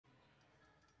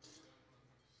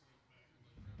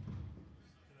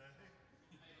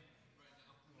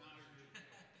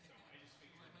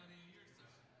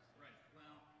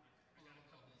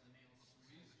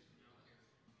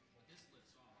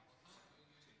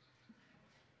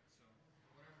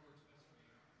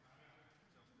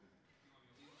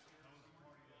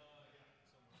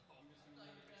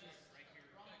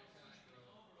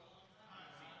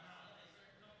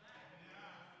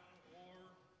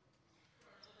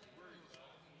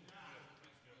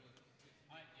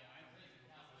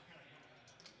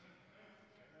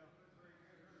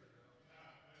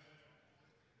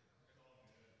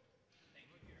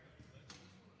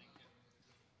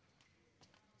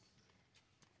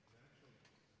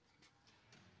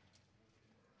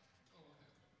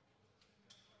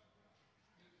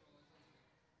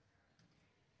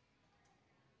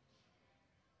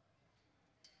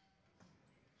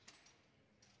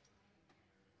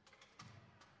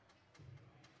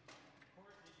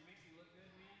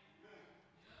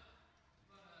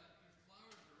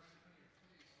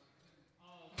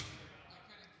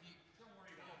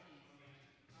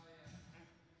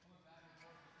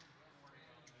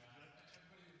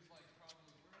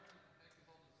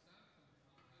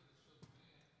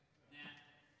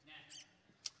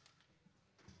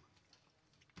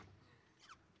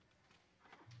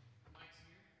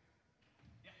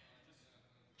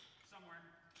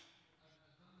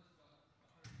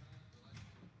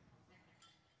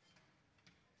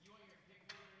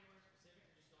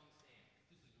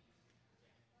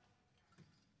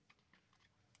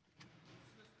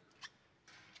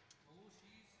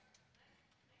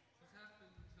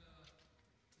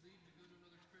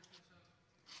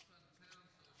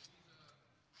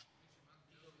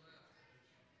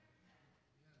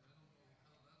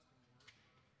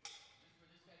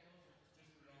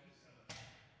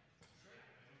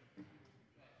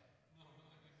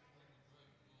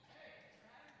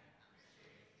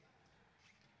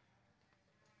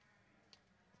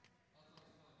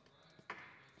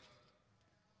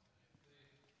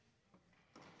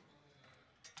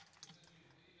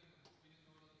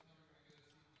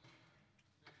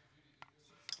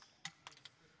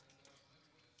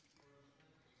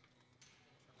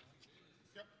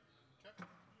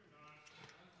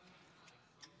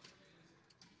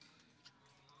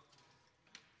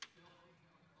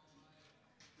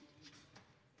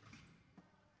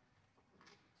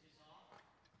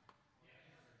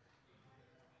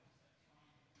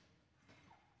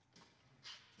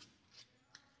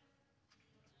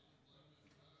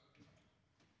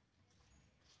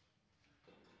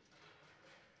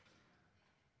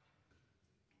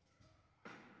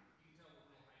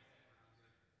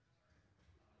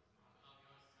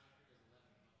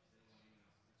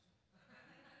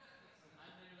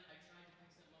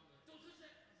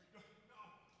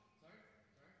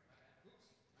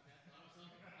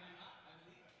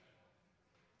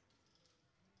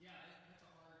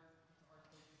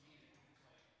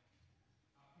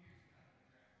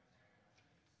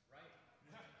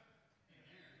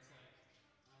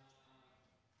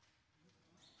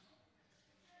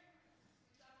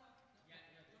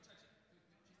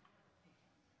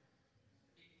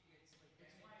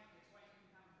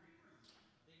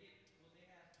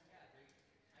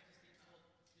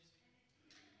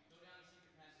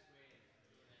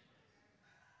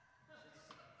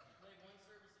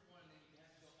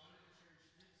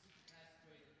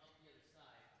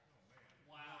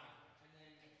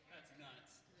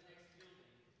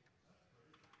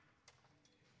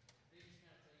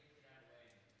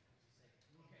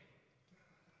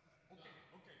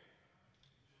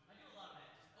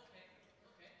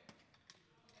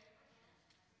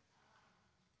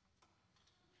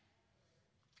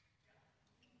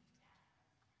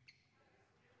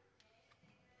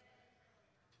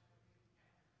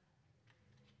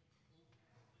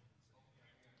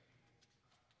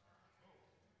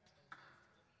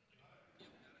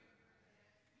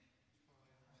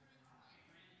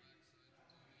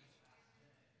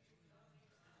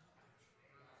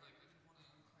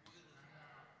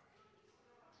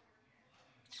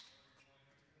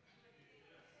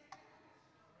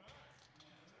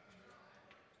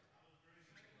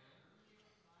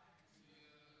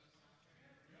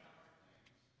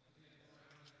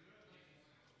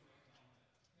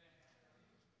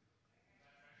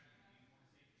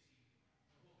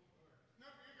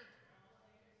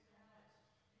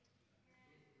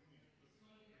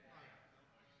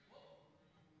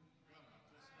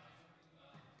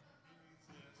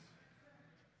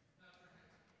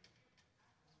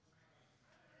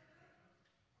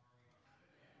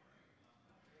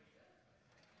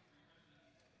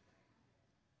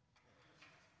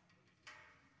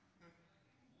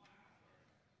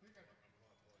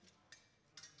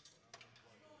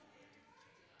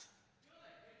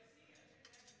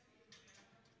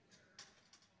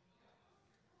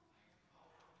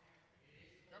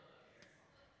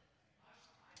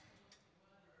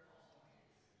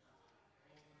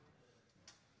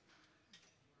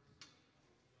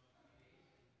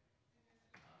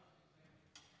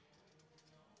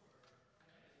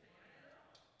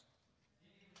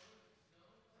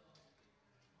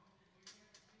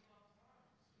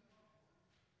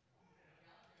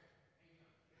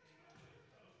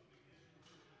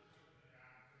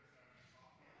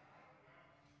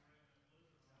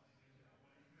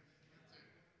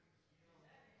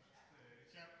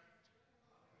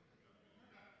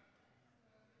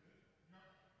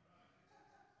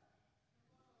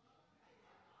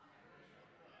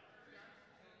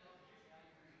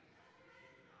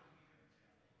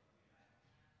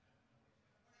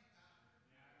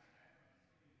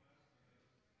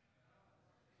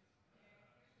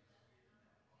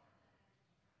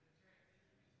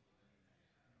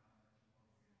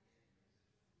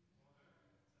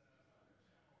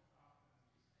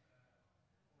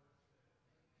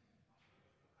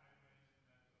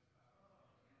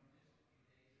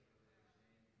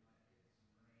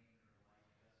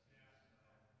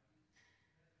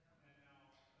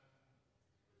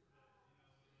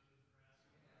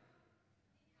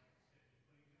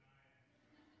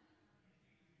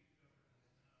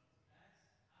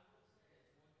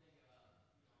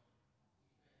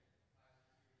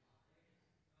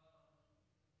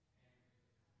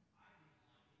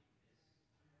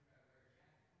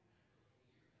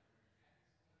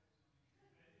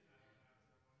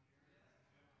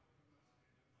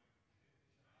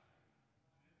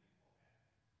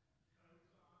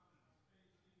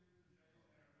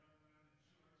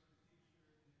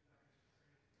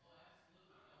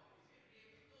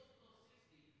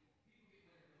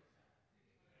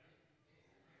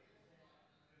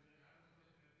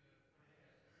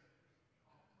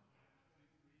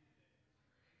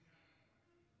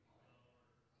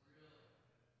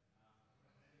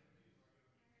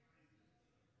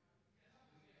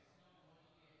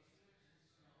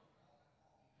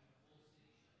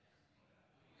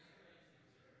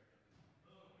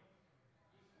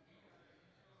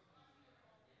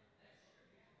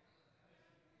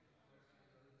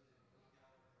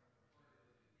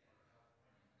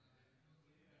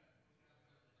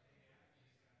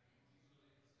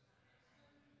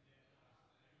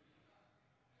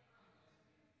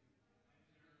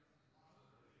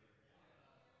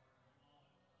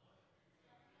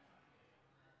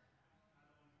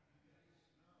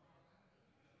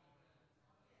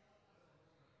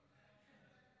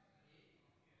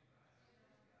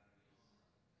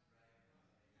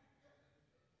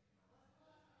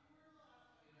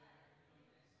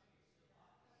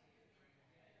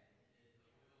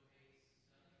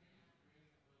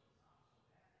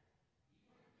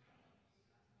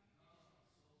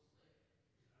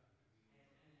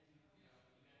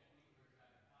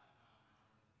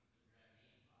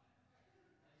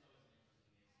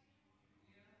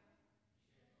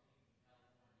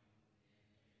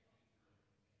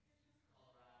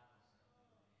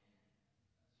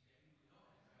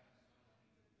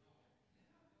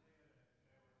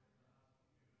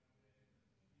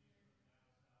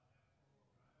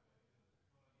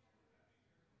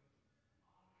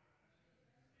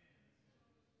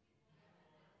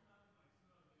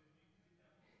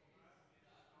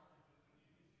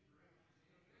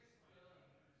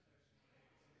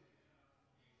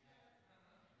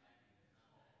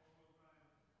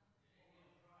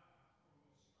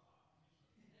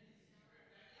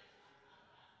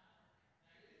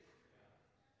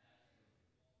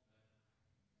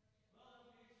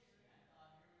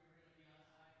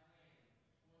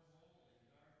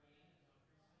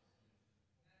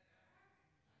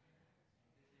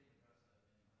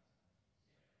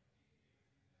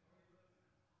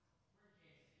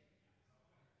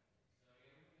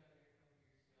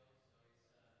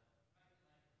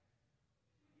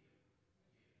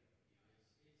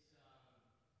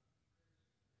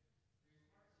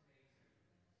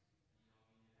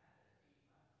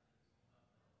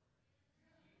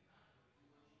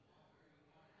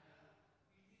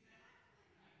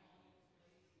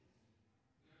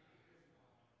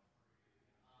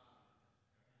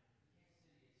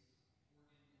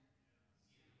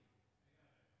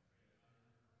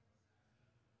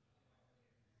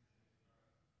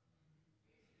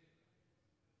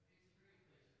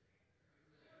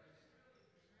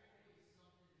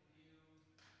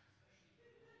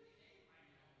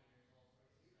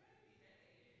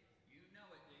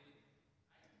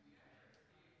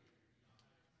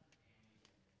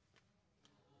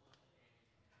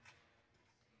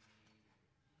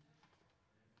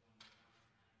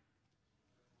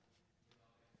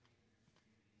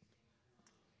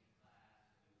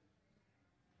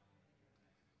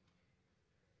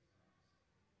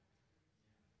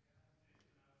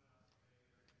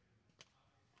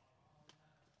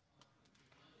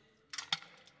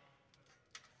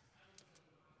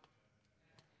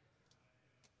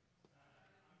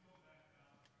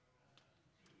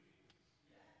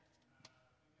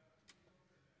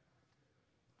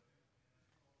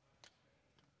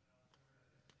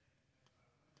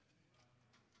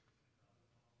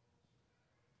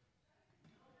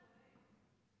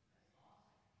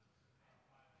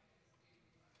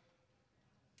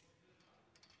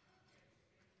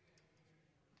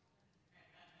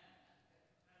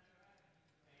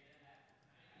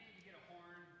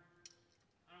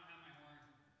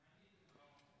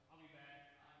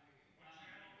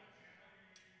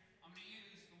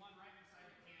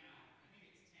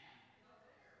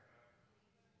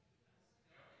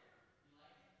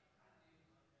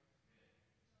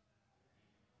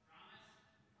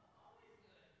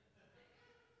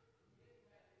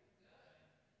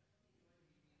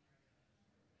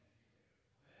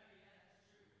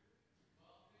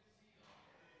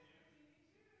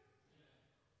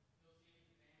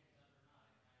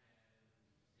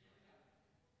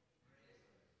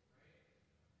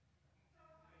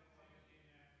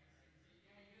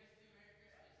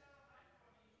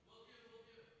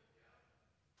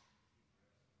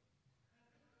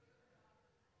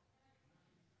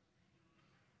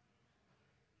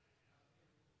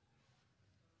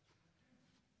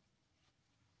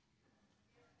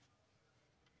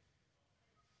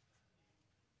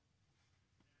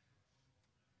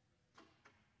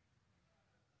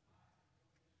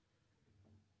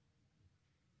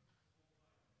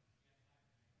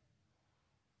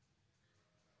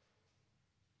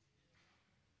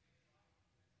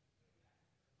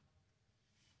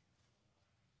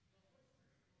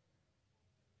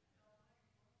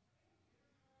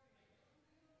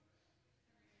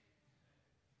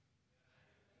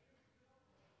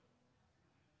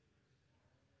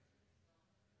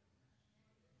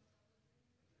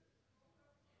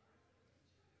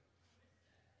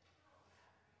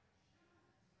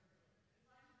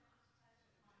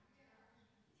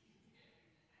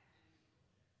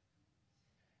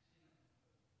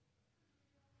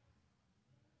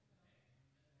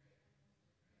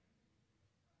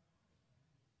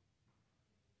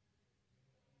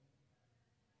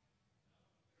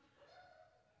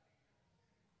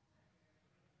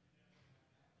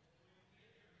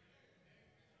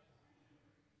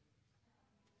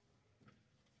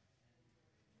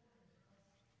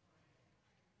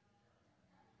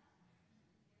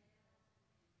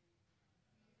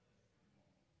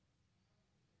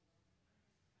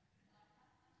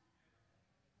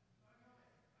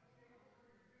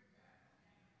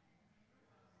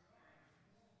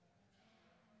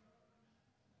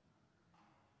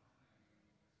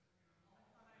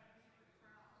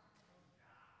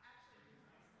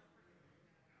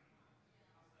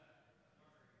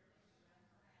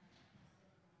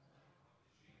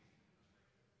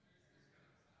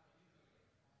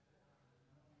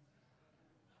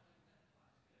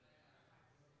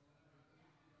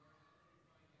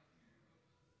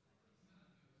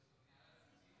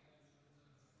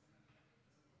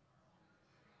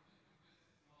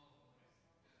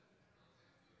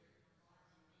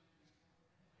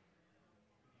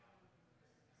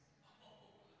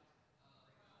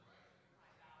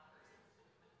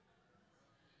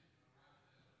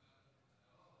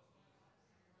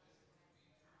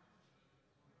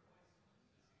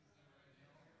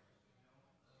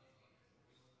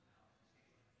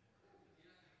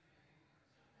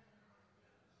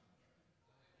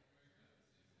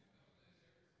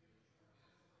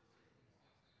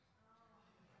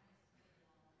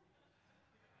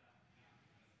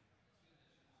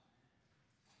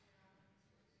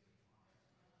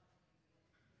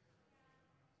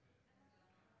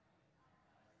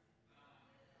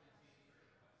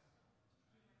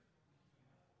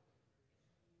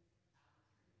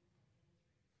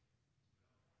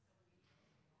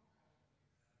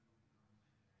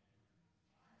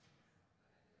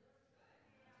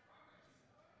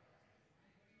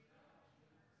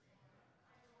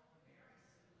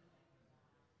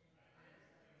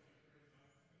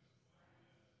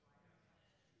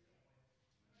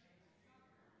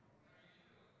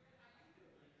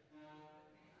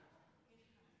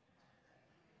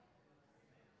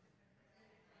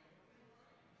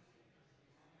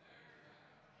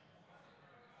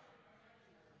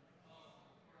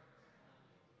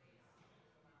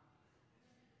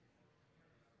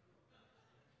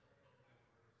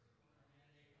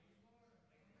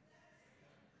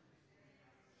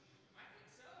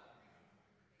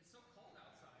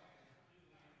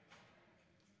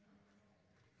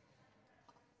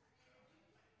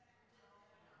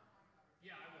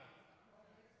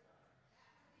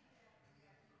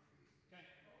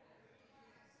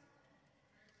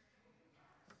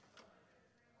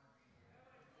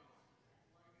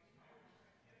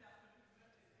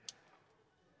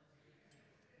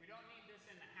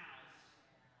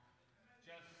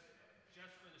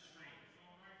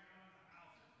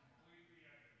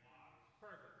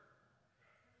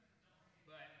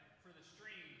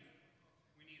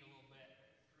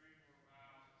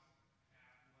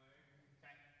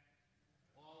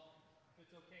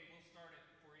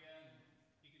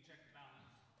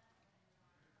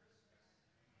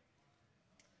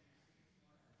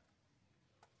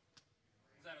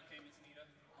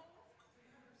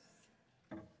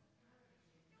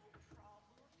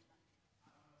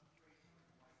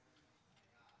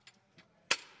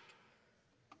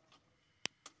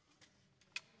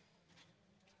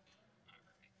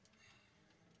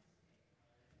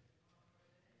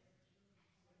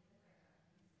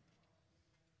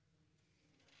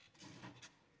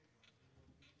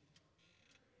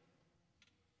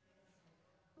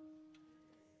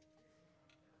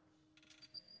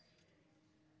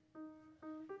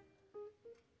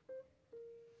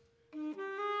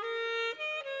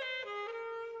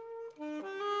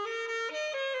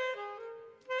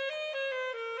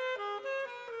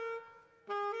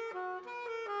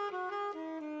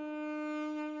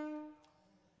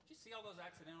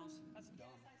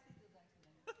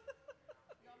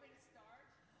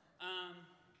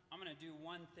do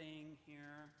one thing here.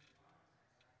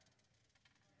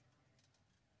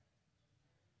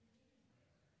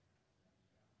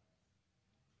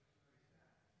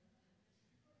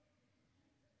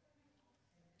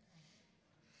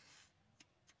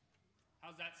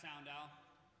 How's that sound, Al?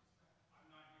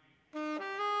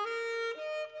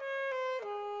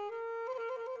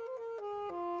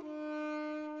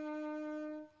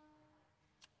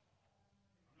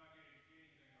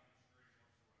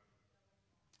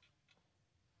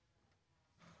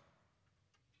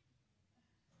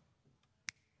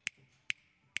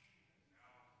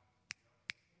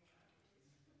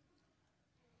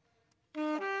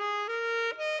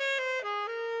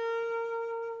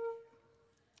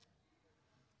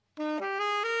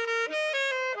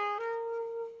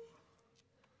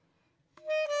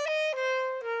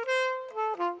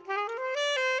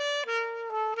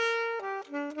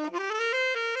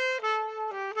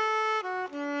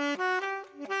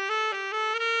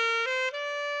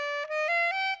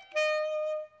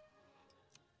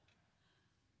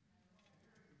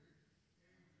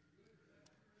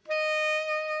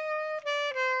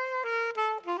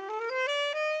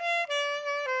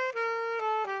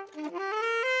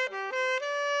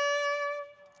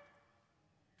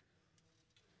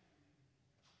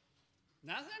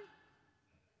 Nothing?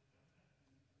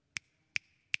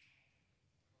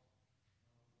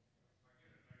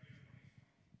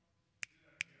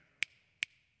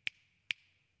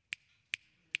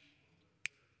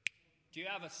 Do you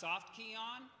have a soft key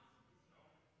on?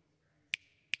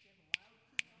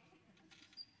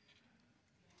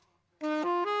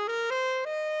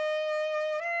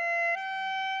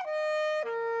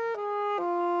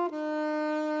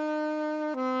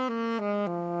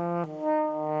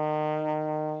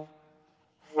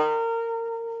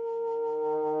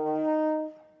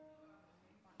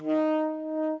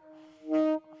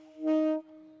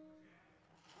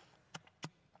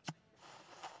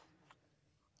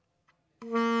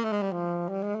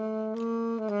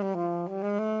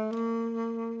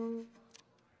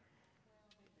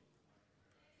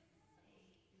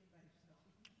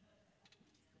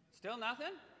 Still nothing?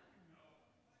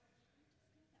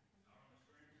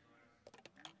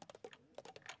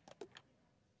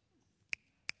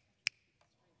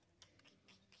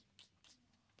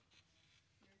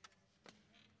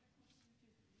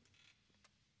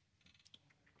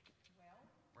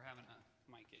 We're having a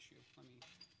mic issue.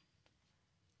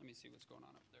 Let me see what's going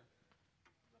on up there.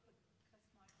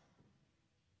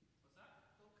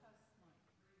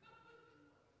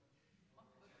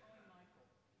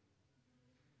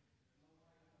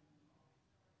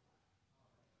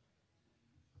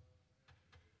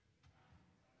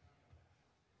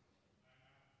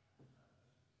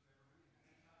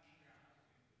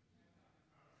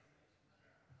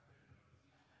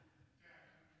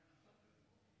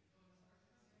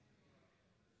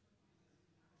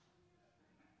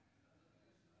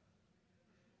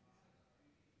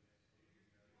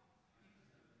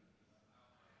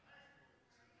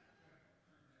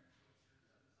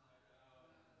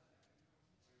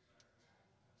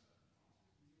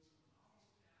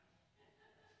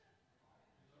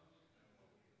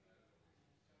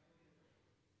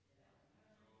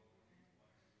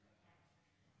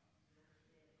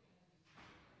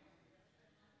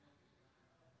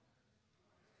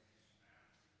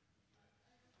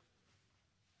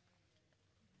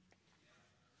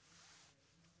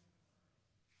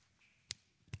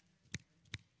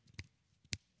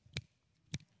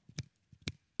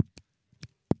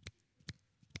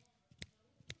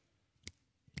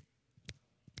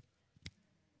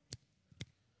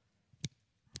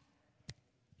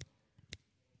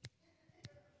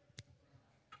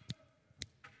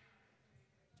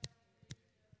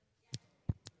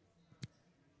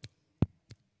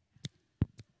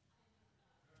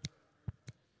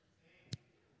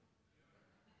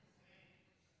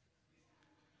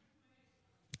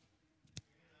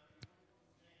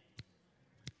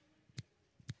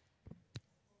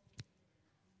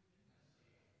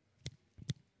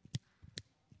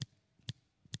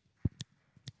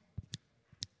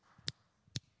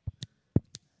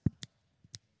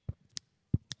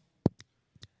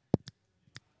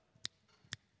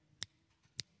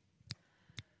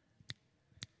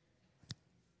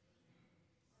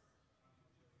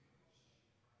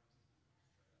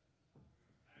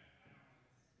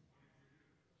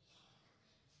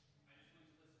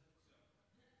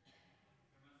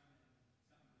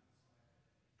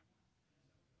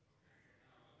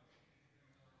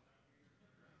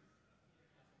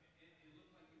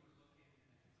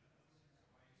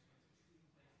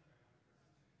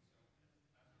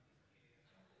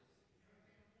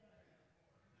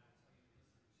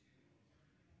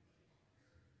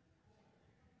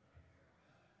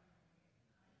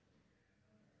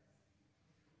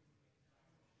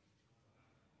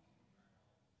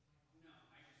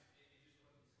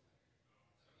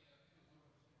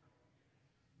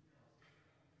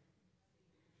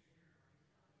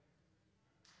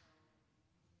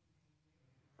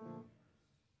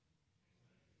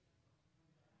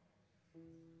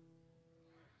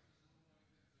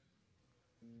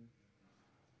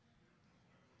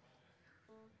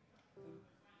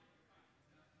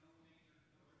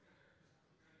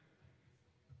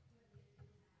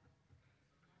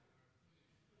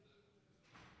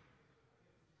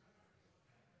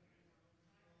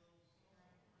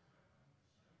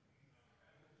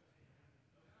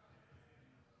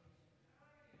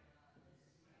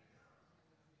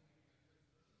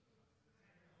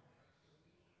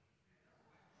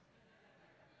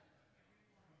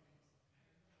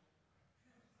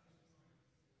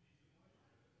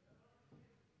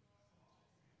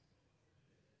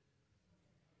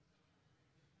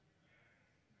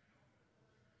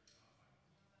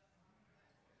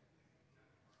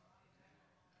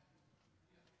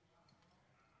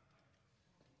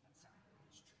 That sound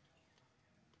is tricky.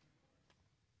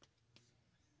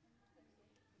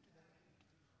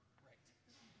 Right.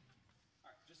 All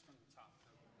right, just from the top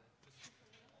for a little bit. Just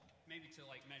maybe to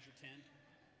like measure 10.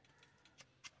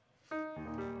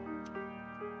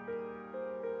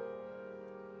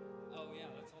 Oh yeah,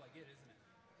 that's all I get, isn't it?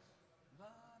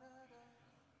 Ba-da-da,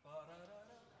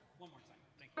 ba-da-da-da. One more time.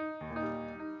 Thank you.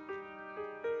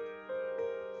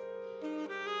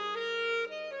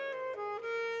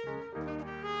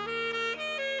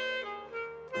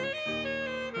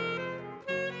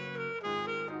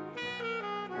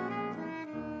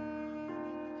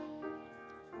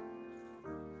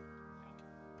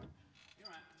 You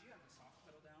know what? Do you have the soft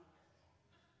pedal down?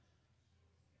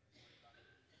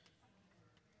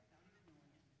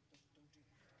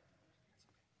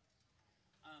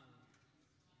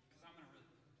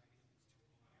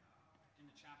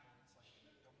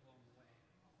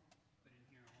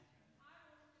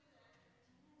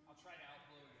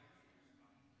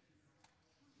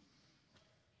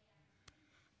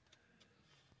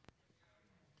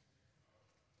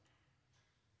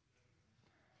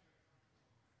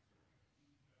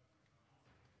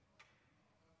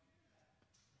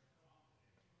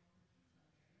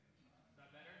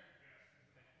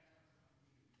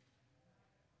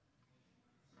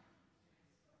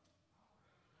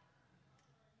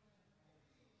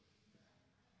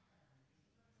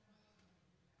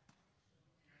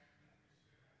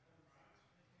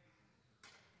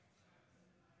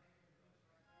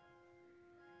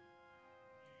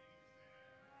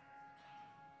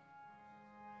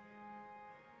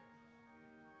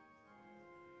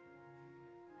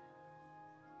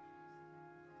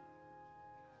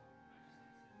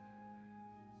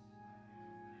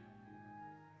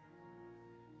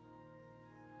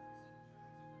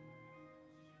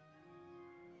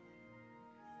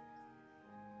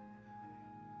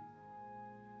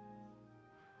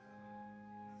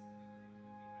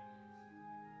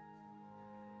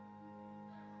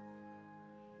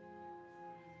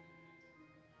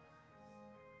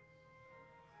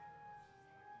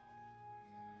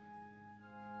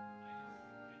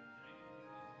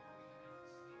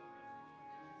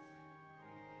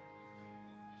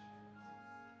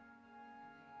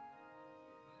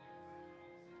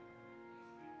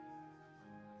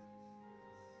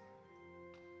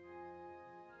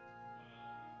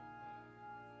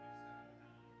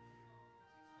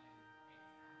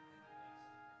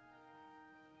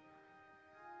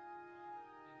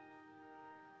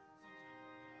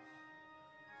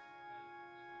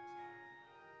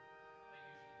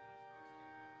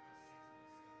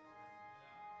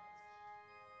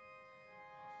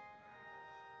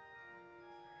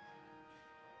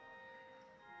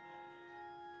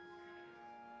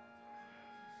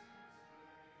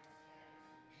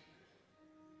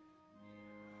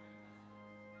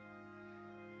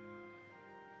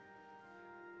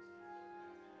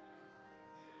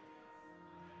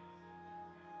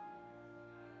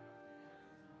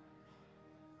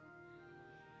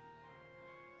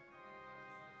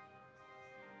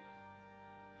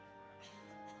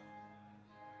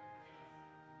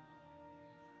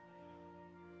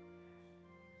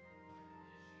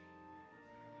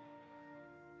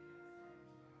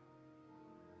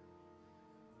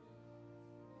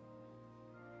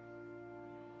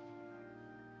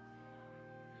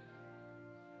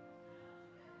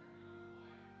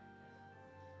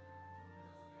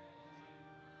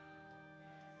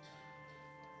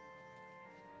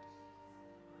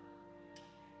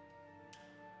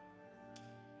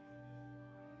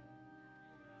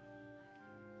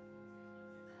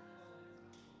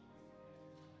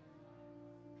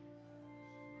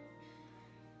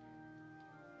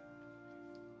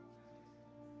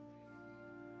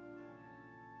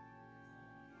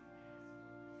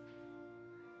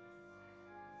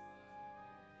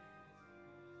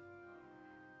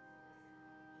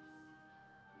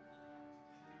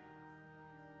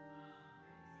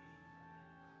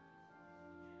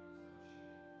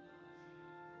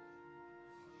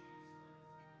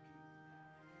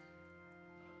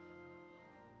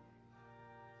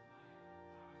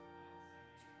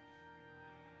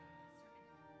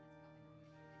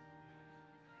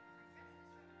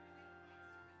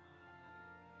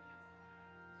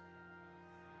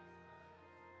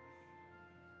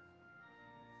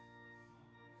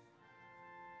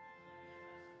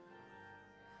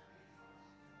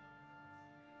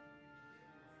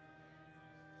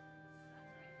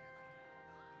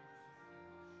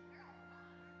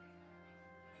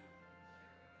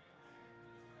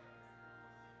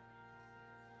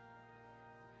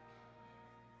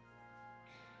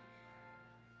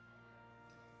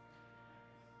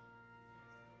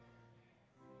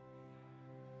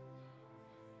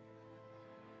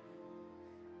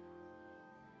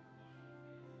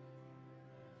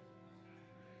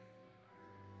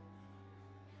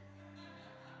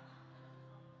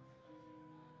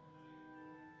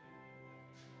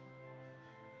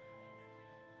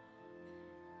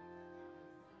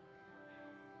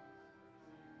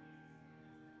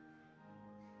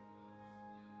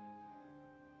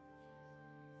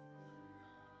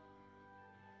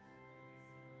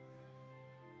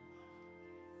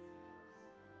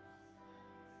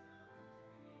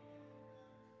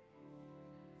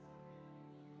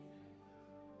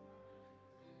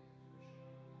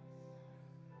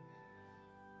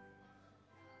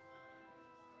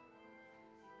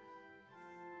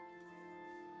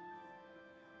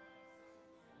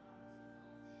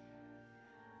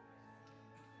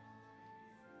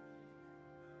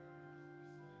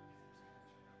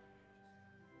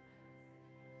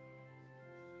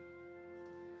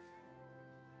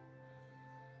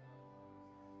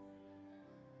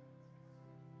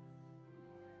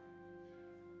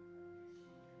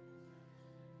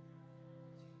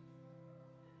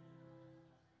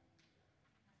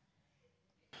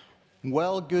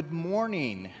 Well, good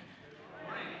morning.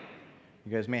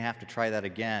 You guys may have to try that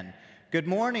again. Good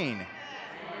morning.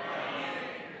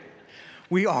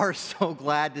 We are so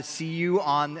glad to see you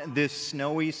on this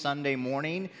snowy Sunday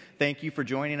morning. Thank you for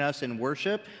joining us in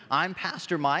worship. I'm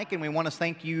Pastor Mike, and we want to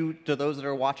thank you to those that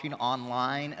are watching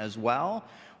online as well.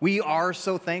 We are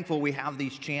so thankful we have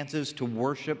these chances to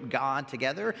worship God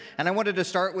together, and I wanted to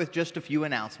start with just a few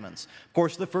announcements. Of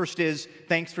course, the first is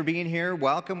thanks for being here.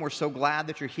 Welcome. We're so glad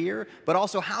that you're here, but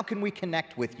also how can we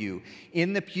connect with you?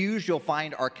 In the pews, you'll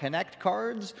find our Connect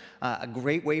cards, a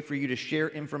great way for you to share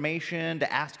information,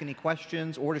 to ask any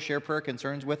questions, or to share prayer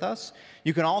concerns with us.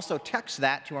 You can also text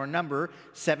that to our number,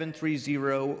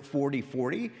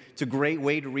 730-4040. It's a great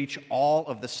way to reach all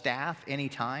of the staff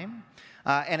anytime.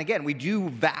 And again, we do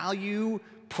value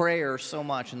prayer so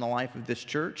much in the life of this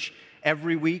church.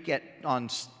 Every week on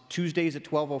Tuesdays at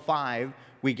 12:05,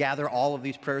 we gather all of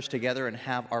these prayers together and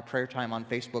have our prayer time on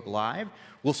Facebook Live.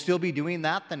 We'll still be doing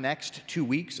that the next 2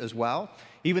 weeks as well.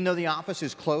 Even though the office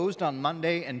is closed on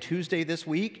Monday and Tuesday this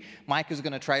week, Mike is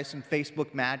going to try some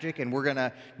Facebook magic, and we're going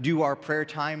to do our prayer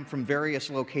time from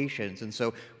various locations. And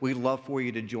so we'd love for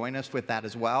you to join us with that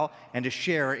as well, and to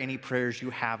share any prayers you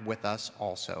have with us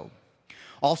also.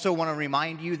 Also want to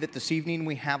remind you that this evening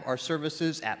we have our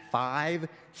services at 5,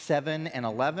 7, and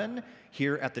 11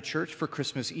 here at the church for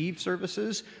Christmas Eve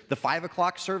services. The 5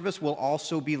 o'clock service will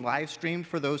also be live streamed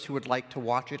for those who would like to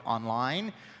watch it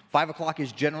online. 5 o'clock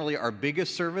is generally our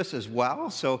biggest service as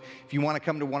well, so if you want to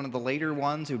come to one of the later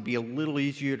ones, it would be a little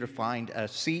easier to find a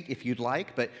seat if you'd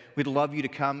like, but we'd love you to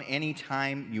come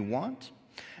anytime you want.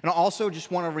 And I also just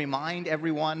want to remind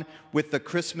everyone, with the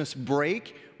Christmas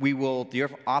break, the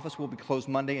office will be closed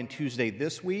Monday and Tuesday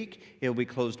this week. It will be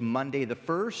closed Monday the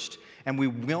 1st, and we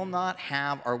will not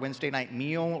have our Wednesday night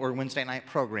meal or Wednesday night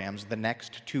programs the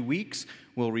next 2 weeks.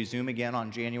 We'll resume again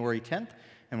on January 10th,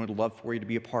 and we'd love for you to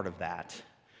be a part of that.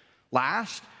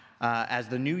 Last, as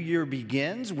the new year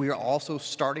begins, we are also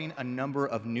starting a number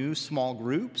of new small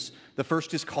groups. The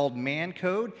first is called Man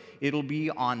Code. It'll be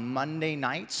on Monday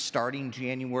nights starting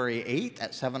January 8th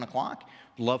at 7 o'clock.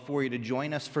 Love for you to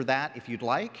join us for that if you'd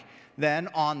like. Then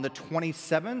on the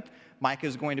 27th, Micah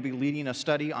is going to be leading a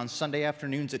study on Sunday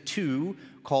afternoons at 2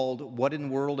 called What in the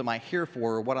World Am I Here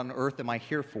For? Or What on Earth Am I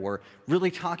Here For?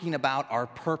 Really talking about our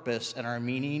purpose and our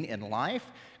meaning in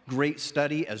life. Great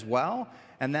study as well.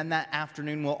 And then that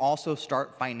afternoon, we'll also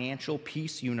start Financial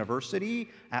Peace University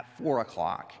at 4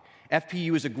 o'clock.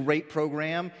 FPU is a great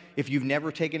program. If you've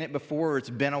never taken it before, or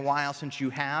it's been a while since you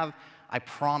have, I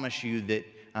promise you that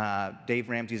Dave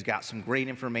Ramsey's got some great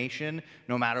information,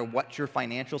 no matter what your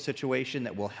financial situation,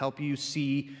 that will help you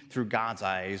see through God's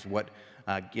eyes what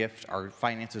gift our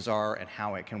finances are and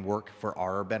how it can work for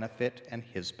our benefit and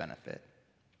His benefit.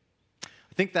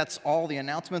 I think that's all the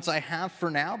announcements I have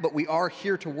for now, but we are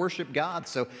here to worship God,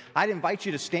 so I'd invite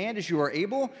you to stand as you are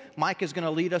able. Mike is going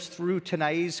to lead us through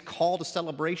tonight's call to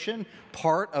celebration,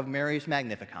 part of Mary's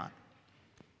Magnificat.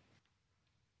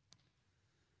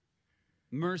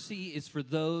 Mercy is for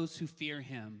those who fear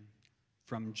Him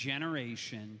from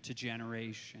generation to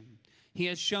generation. He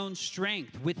has shown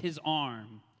strength with His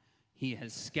arm. He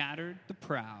has scattered the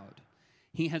proud.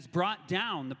 He has brought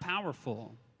down the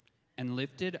powerful and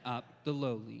lifted up the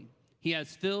lowly. He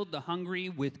has filled the hungry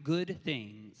with good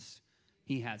things.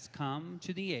 He has come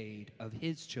to the aid of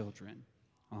His children.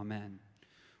 Amen.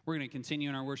 We're going to continue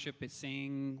in our worship by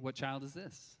saying, "What child is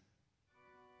this?"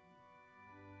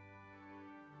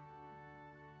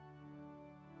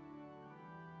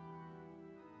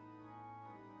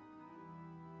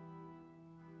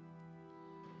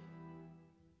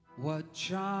 What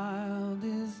child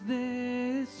is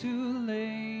this who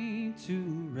lay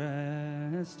to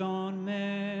rest on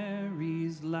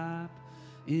Mary's lap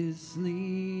is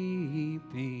sleeping,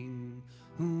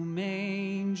 whom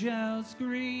angels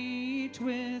greet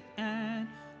with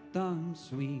anthems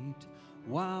sweet,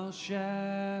 while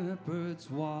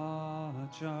shepherds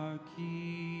watch are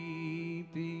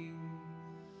keeping?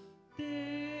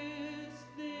 This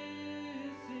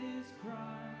is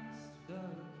Christ the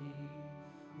King,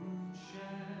 whom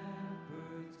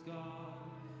shepherds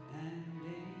guard and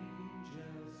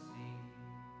angels sing.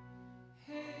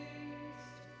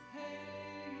 Haste,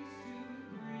 haste to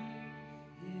bring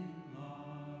Him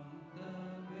Lord, the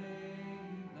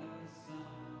babe, the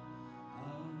Son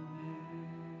of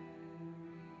Mary.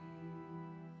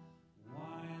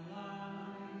 While I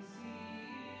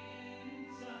see in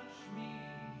such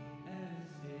meek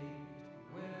as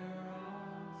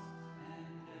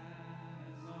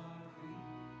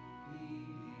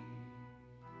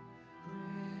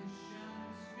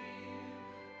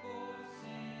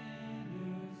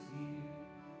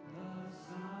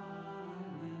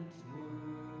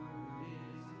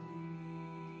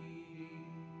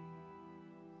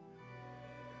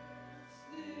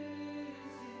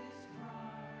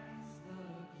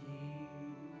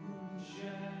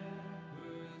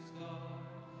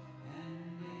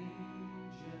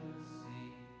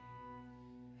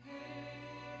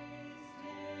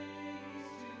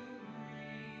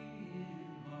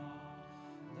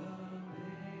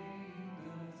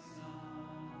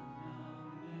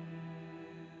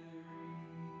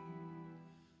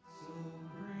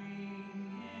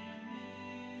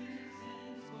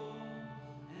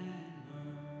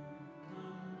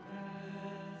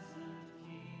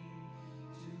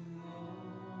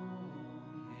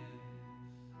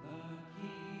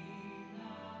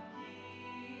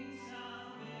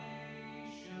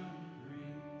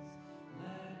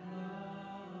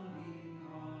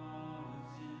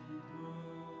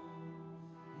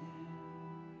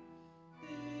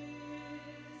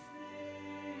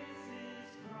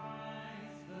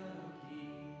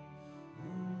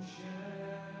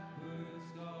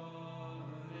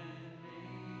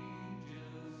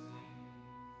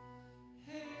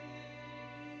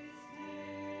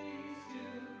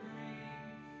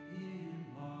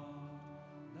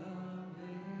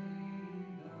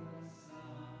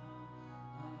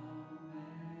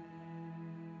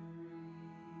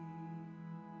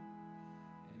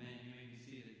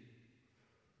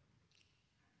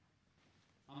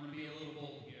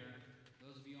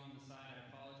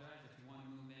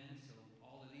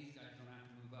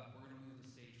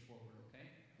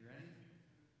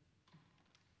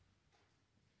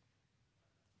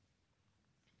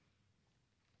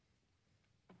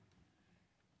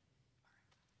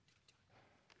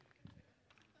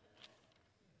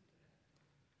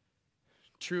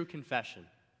true confession.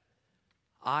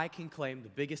 I can claim the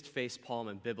biggest facepalm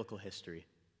in biblical history.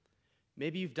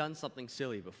 Maybe you've done something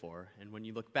silly before, and when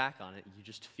you look back on it, you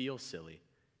just feel silly.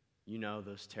 You know,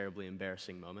 those terribly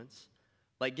embarrassing moments.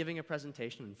 Like giving a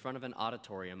presentation in front of an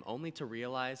auditorium only to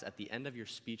realize at the end of your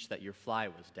speech that your fly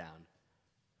was down.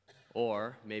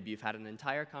 Or maybe you've had an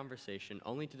entire conversation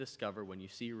only to discover when you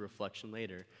see your reflection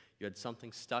later, you had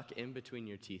something stuck in between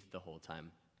your teeth the whole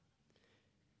time.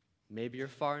 Maybe you're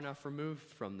far enough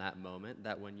removed from that moment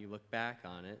that when you look back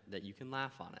on it, that you can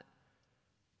laugh on it.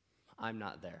 I'm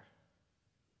not there.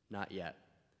 Not yet.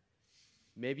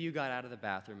 Maybe you got out of the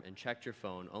bathroom and checked your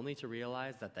phone only to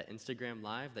realize that the Instagram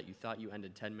Live that you thought you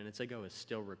ended 10 minutes ago is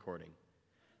still recording.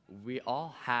 We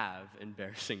all have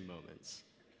embarrassing moments.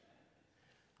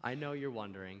 I know you're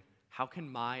wondering, how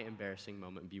can my embarrassing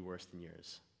moment be worse than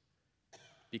yours?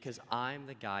 Because I'm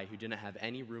the guy who didn't have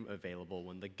any room available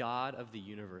when the God of the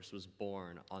universe was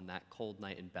born on that cold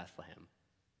night in Bethlehem.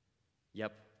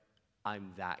 Yep,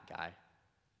 I'm that guy.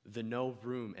 The no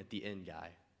room at the inn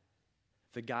guy.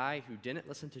 The guy who didn't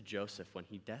listen to Joseph when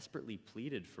he desperately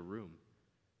pleaded for room.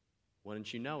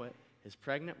 Wouldn't you know it, his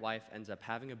pregnant wife ends up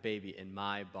having a baby in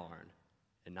my barn.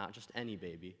 And not just any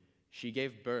baby. She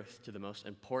gave birth to the most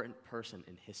important person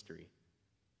in history.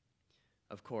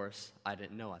 Of course, I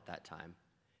didn't know at that time.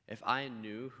 If I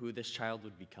knew who this child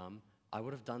would become, I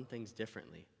would have done things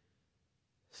differently.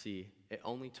 See, it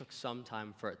only took some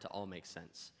time for it to all make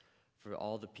sense, for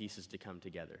all the pieces to come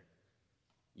together.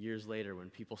 Years later, when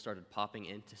people started popping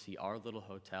in to see our little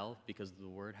hotel because the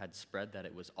word had spread that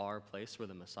it was our place where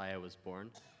the Messiah was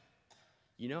born,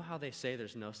 you know how they say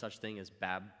there's no such thing as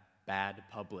bad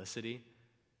publicity?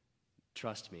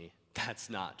 Trust me, that's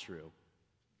not true.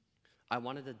 I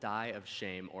wanted to die of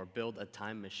shame or build a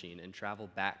time machine and travel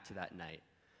back to that night.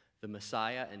 The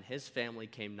Messiah and his family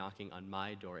came knocking on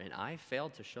my door, and I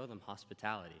failed to show them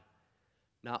hospitality.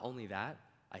 Not only that,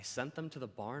 I sent them to the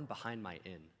barn behind my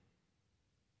inn.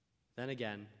 Then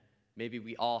again, maybe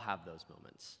we all have those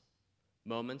moments.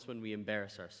 Moments when we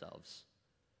embarrass ourselves.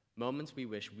 Moments we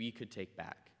wish we could take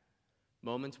back.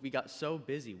 Moments we got so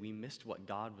busy we missed what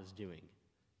God was doing.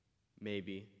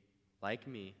 Maybe, like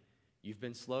me, you've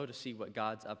been slow to see what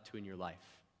God's up to in your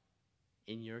life,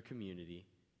 in your community,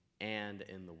 and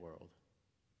in the world.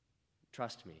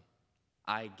 Trust me,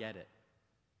 I get it.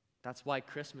 That's why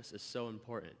Christmas is so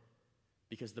important,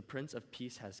 because the Prince of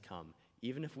Peace has come,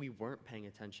 even if we weren't paying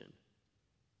attention.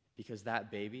 Because that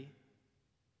baby,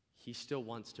 he still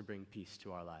wants to bring peace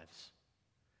to our lives.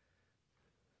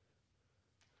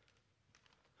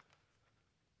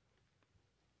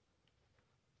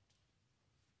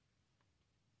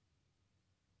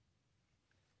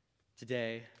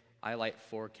 Today, I light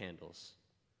 4 candles.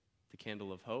 The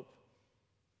candle of hope,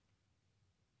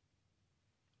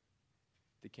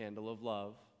 the candle of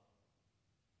love,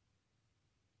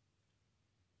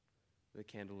 the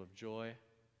candle of joy,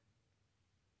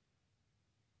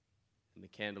 and the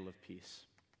candle of peace.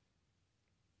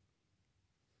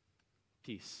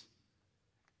 Peace.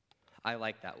 I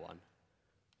like that one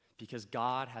because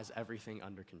God has everything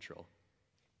under control,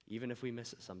 even if we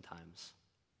miss it sometimes.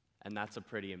 And that's a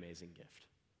pretty amazing gift.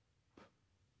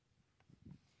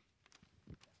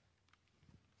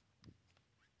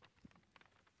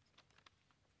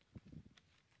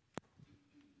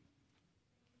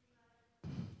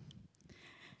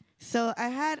 So I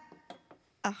had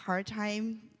a hard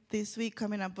time this week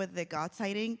coming up with the God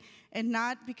sighting, and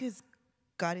not because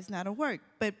God is not at work,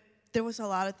 but there was a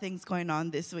lot of things going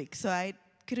on this week, so I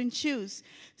couldn't choose.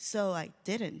 So I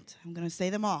didn't. I'm going to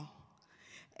say them all.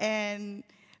 And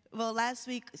well, last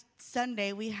week,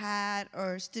 Sunday, we had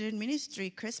our student ministry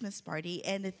Christmas party,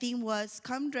 and the theme was,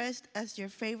 come dressed as your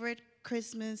favorite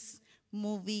Christmas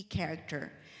movie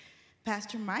character.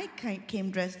 Pastor Mike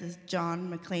came dressed as John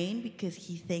McClane because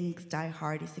he thinks Die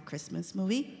Hard is a Christmas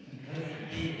movie.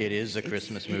 It is a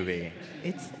Christmas movie.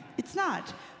 It's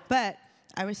not, but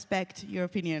I respect your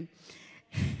opinion.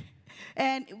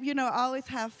 And, you know, I always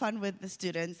have fun with the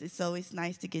students. It's always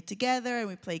nice to get together, and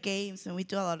we play games, and we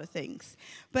do a lot of things.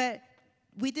 But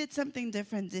we did something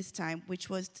different this time, which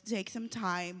was to take some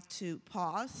time to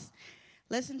pause,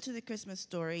 listen to the Christmas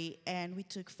story, and we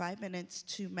took 5 minutes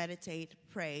to meditate,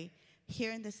 pray,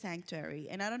 here in the sanctuary.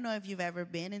 And I don't know if you've ever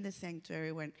been in the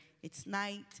sanctuary when it's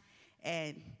night,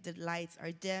 and the lights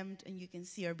are dimmed, and you can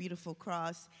see our beautiful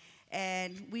cross.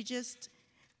 And we just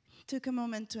took a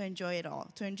moment to enjoy it all,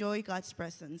 to enjoy God's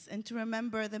presence, and to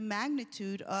remember the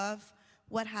magnitude of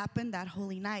what happened that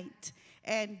holy night.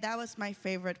 And that was my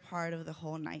favorite part of the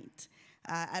whole night.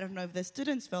 I don't know if the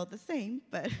students felt the same,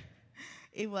 but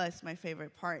it was my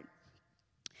favorite part.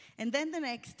 And then the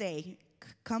next day,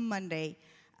 come Monday,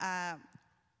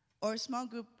 our small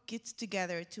group gets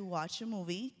together to watch a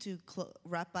movie to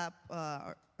wrap up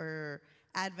our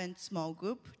Advent small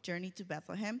group, Journey to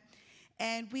Bethlehem.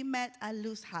 And we met at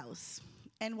Lou's house.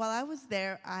 And while I was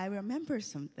there, I remember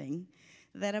something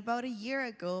that about a year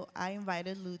ago, I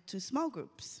invited Lou to small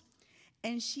groups.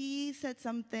 And she said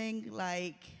something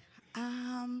like,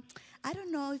 I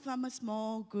don't know if I'm a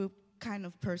small group kind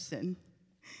of person.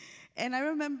 And I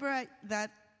remember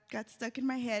that got stuck in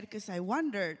my head because I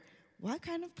wondered, what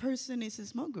kind of person is a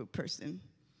small group person?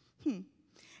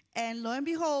 And lo and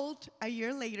behold, a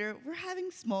year later, we're having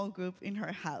small group in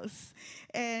her house.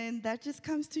 And that just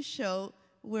comes to show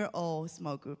we're all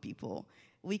small group people.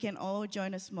 We can all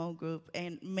join a small group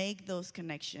and make those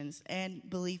connections. And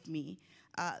believe me,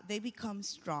 they become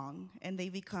strong and they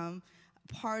become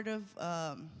part of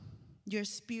your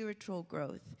spiritual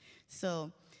growth.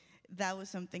 So that was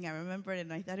something I remembered,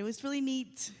 and I thought it was really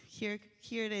neat. Here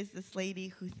it is, this lady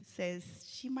who says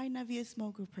she might not be a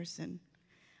small group person,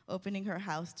 opening her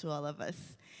house to all of us.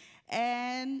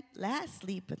 And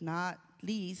lastly, but not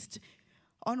least,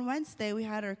 on Wednesday, we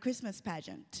had our Christmas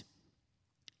pageant.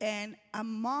 And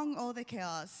among all the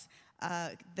chaos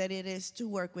that it is to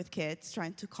work with kids,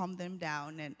 trying to calm them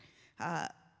down and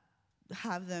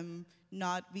have them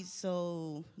not be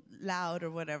so loud or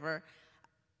whatever,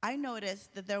 I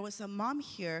noticed that there was a mom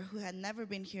here who had never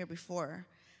been here before.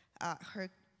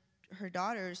 Her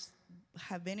daughters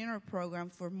have been in our program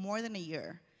for more than a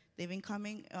year. They've been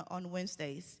coming on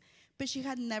Wednesdays, but she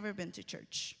had never been to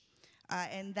church.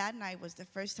 And that night was the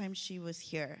first time she was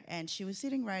here, and she was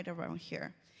sitting right around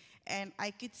here. And I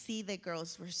could see the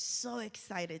girls were so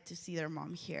excited to see their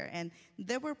mom here. And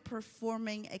they were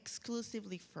performing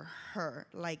exclusively for her.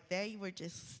 Like, they were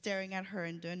just staring at her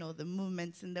and doing all the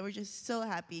movements. And they were just so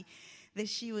happy that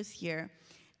she was here.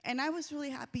 And I was really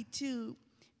happy, too,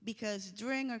 because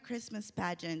during our Christmas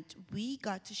pageant, we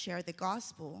got to share the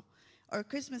gospel. Our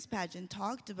Christmas pageant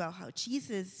talked about how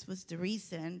Jesus was the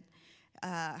reason,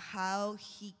 how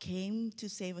he came to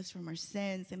save us from our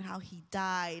sins, and how he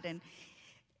died. And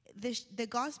the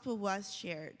gospel was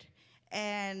shared,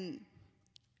 and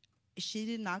she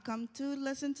did not come to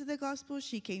listen to the gospel.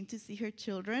 She came to see her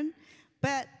children,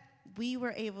 but we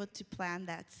were able to plant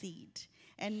that seed.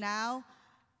 And now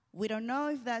we don't know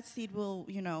if that seed will,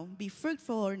 be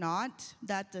fruitful or not.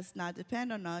 That does not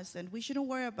depend on us, and we shouldn't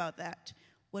worry about that.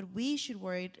 What we should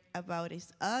worry about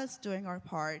is us doing our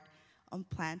part on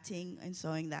planting and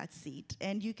sowing that seed.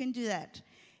 And you can do that.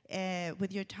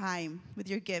 With your time, with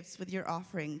your gifts, with your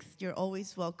offerings. You're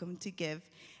always welcome to give.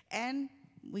 And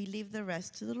we leave the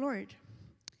rest to the Lord.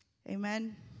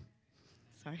 Amen.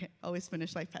 Sorry, I always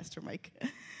finish like Pastor Mike.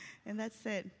 And that's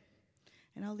it.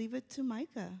 And I'll leave it to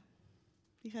Micah.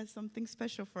 He has something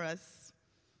special for us.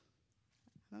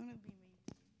 I'm going to be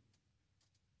me.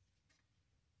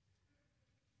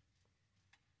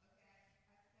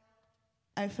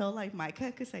 I felt like Micah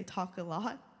because I talk a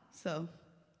lot.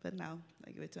 But now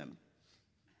I give it to him.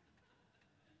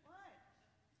 What?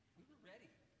 We were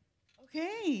ready.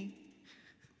 Okay.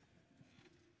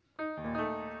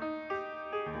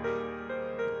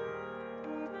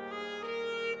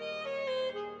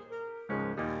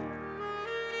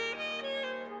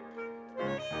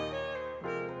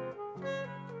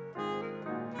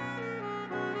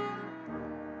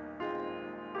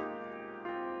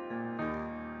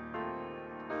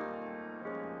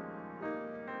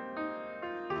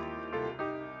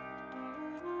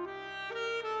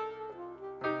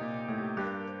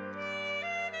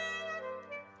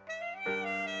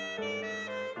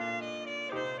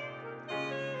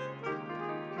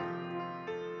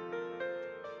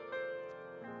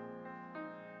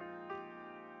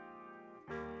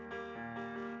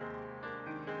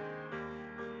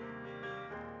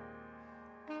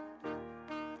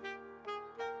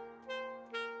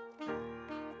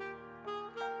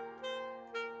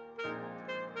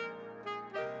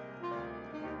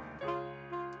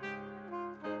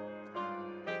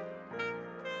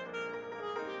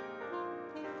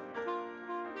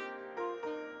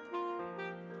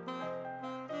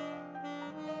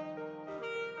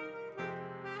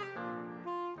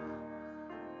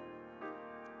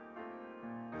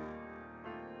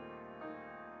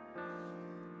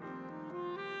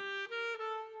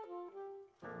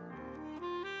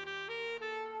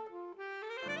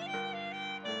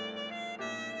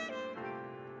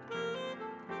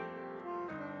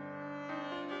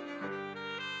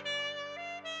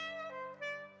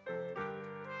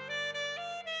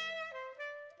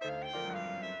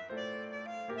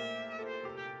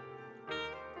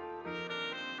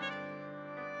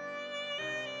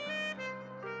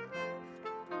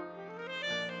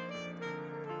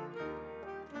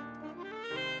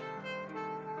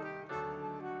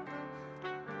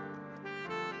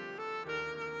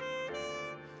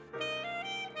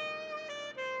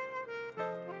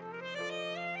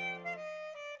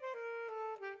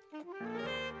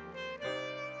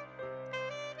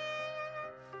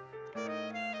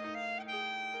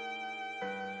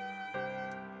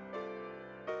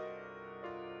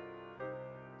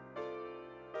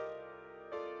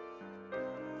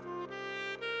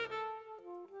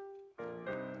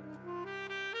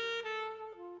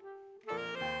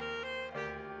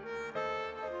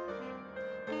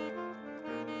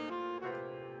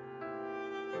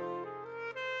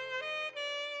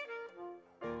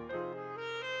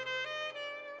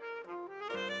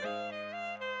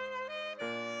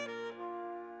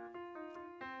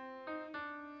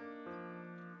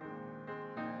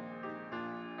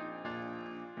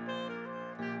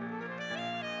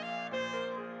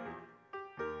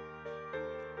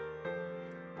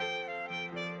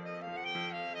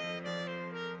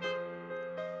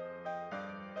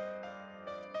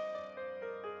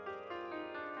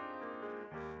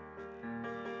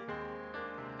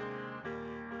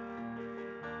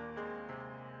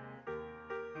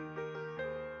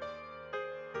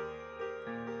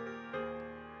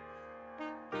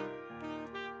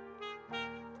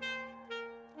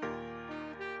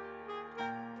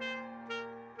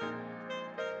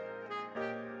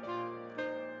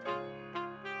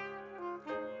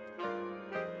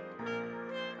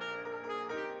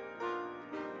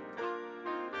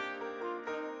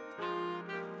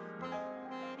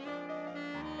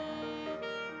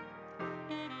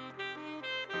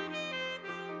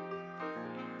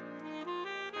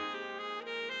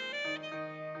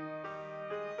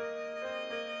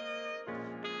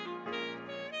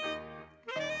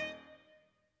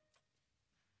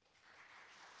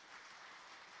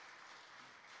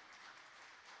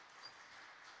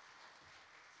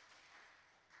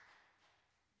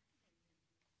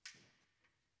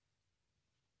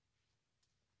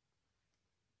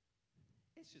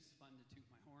 It's just fun to toot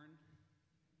my horn.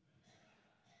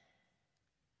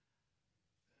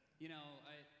 You know,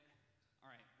 all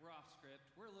right, we're off script.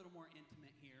 We're a little more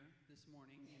intimate here this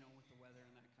morning, you know, with the weather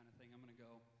and that kind of thing. I'm going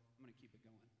to keep it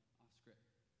going off script.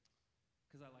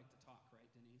 Because I like to talk, right,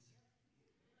 Denise?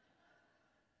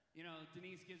 You know,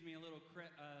 Denise gives me a little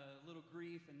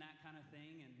grief and that kind of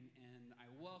thing, and I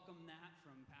welcome that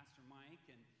from Pastor Mike.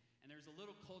 And there's a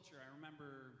little culture. I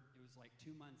remember it was like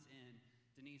 2 months in,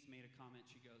 Denise made a comment.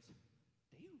 She goes,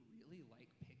 "They really like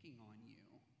picking on you."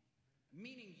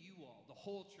 Meaning you all, the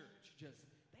whole church,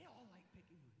 they all like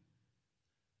picking on you.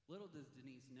 Little does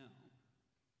Denise know,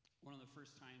 one of the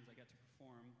first times I got to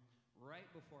perform, right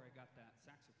before I got that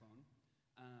saxophone,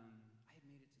 I had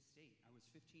made it to state. I was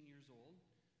 15 years old,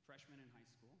 freshman in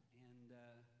high school, and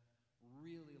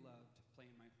really loved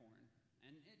playing my horn,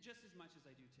 and just as much as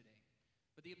I do today.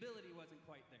 But the ability wasn't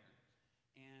quite there.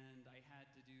 And I had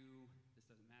to do, this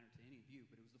doesn't matter to any of you,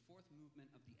 but it was the fourth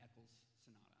movement of the Eccles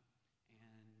Sonata.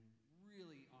 And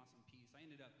really awesome piece. I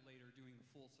ended up later doing the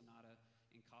full sonata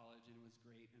in college, and it was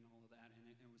great and all of that, and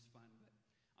it was fun. But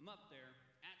I'm up there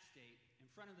at state in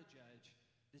front of the judge,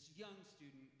 this young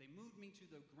student. They moved me to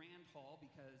the grand hall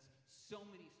because so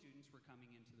many students were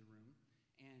coming into the room,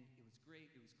 and it was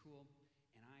great, it was cool,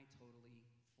 and I totally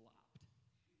flopped.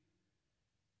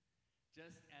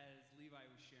 Just as Levi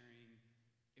was sharing,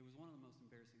 it was one of the most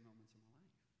embarrassing moments of my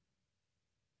life.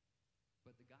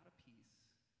 But the God of peace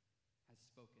has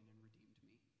spoken and redeemed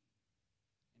me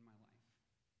in my life.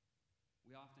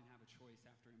 We often have a choice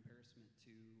after embarrassment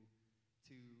to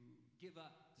give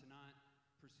up, to not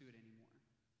pursue it anymore.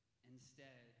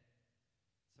 Instead,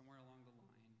 somewhere along the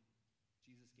line,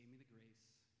 Jesus gave me the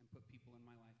grace and put people in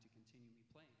my life to continue me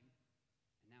playing,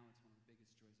 and now it's one of the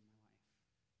biggest joys of my life.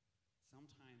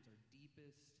 Sometimes our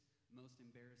deepest, most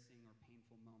embarrassing or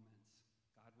painful moments,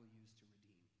 God will use to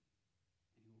redeem,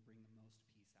 and he will bring the most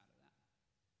peace out of that.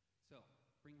 So,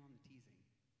 bring on the teasing,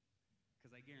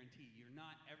 because I guarantee you're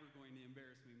not ever going to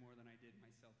embarrass me more than I did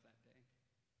myself that day.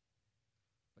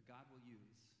 But God will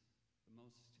use the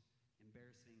most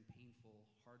embarrassing, painful,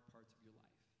 hard parts of your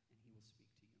life, and he will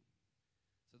speak to you.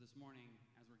 So this morning,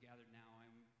 as we're gathered now,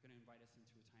 I'm going to invite us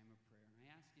into a time of prayer, and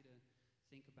I ask you to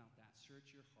think about that.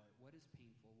 Search your heart. What is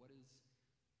painful? What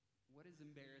is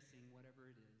embarrassing, whatever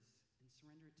it is, and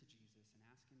surrender it to Jesus and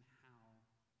ask him how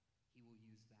he will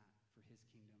use that for his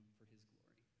kingdom, for his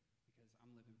glory, because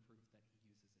I'm living proof that he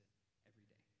uses it every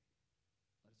day.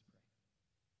 Let us pray.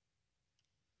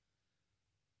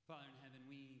 Father in heaven,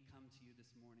 we come to you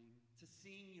this morning to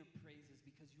sing your praises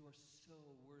because you are so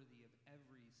worthy of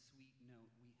every sweet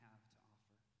note we have to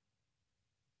offer.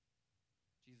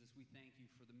 Jesus, we thank you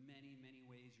for the many, many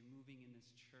ways you're moving in this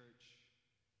church,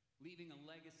 leaving a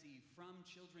legacy from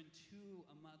children to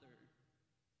a mother,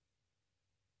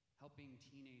 helping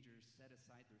teenagers set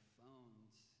aside their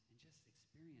phones and just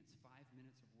experience 5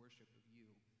 minutes of worship of you.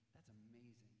 That's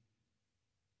amazing.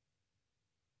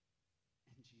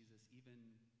 And Jesus, even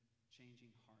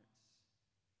changing hearts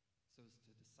so as to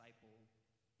disciple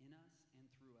in us and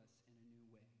through us in a new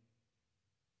way.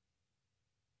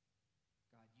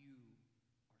 God, you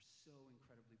are so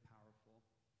incredibly powerful,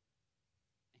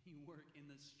 and you work in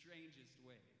the strangest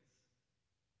ways.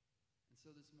 And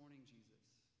so this morning, Jesus,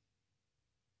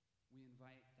 we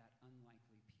invite that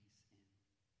unlikely peace in.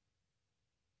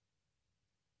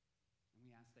 And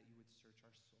we ask that you would search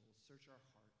our souls, search our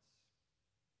hearts.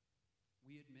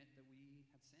 We admit that we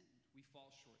have sinned. We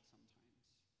fall short sometimes.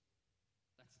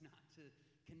 That's not to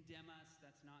condemn us.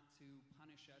 That's not to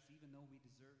punish us, even though we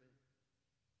deserve it.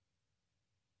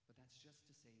 But that's just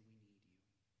to say we need you,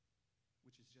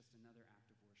 which is just another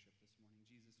act of worship this morning.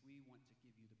 Jesus, we want to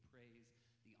give you the praise,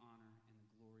 the honor, and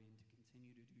the glory, and to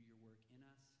continue to do your work in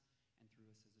us and through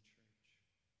us as a church.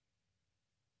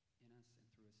 In us and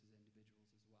through us as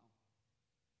individuals as well.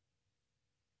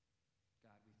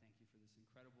 God, we thank you for this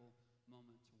incredible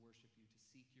moment to worship you, to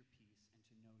seek your peace, and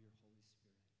to know your Holy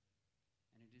Spirit.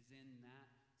 And it is in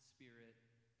that spirit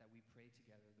that we pray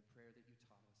together the prayer that you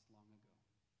taught us long ago.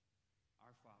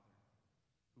 Our Father,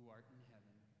 who art in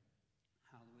heaven,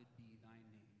 hallowed be thy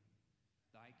name.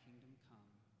 Thy kingdom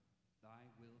come, thy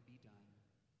will be done,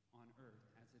 on earth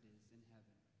as it is in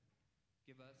heaven.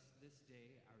 Give us this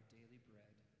day our daily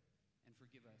bread, and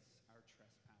forgive us our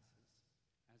trespasses,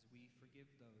 as we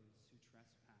forgive those who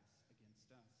trespass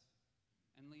against us.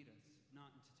 And lead us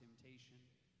not into temptation,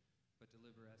 but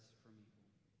deliver us from evil.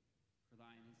 For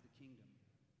thine is the kingdom,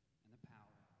 and the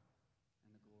power,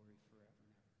 and the glory forever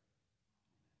and ever.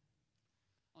 Amen.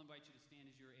 I'll invite you to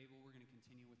stand as you're able. We're going to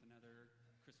continue with another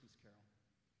Christmas carol.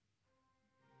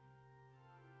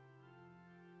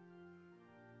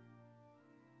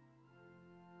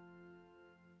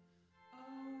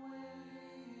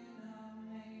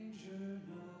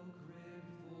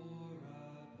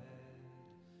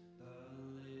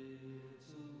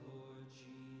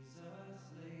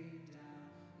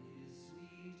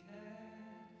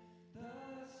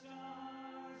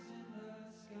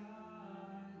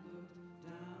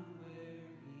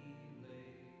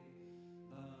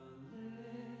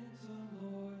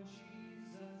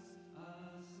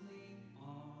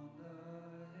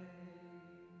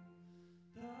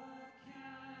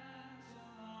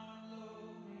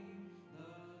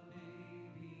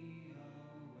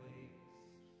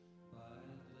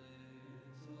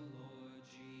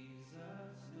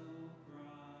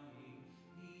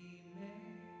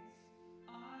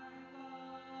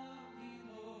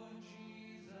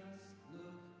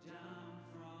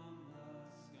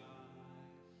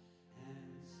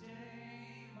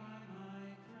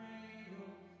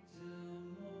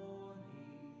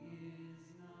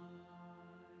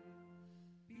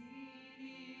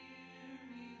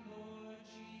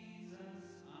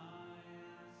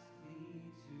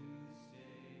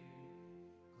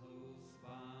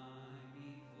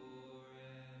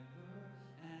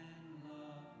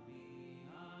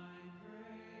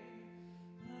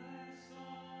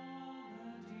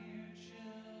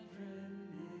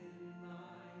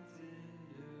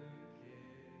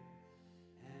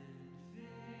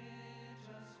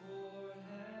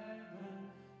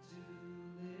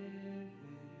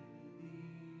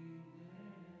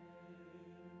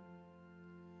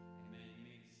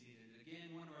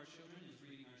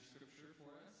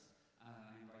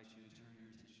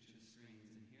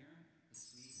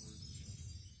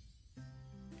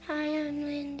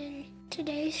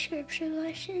 Today's scripture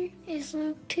lesson is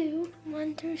Luke 2,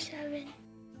 1 through 7.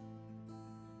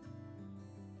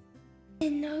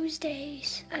 In those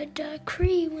days, a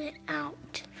decree went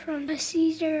out from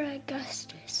Caesar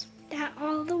Augustus that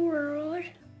all the world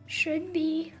should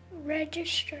be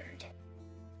registered.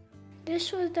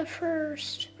 This was the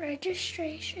first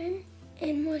registration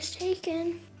and was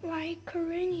taken while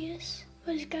Quirinius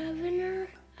was governor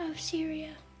of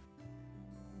Syria.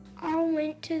 All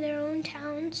went to their own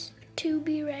towns to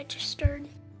be registered.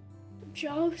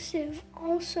 Joseph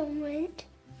also went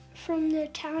from the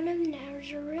town of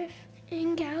Nazareth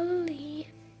in Galilee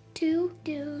to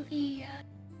Judea,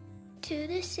 to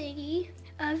the city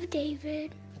of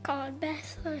David called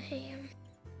Bethlehem,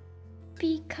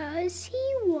 because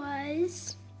he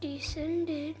was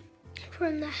descended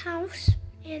from the house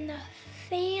and the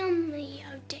family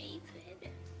of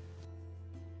David.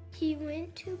 He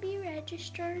went to be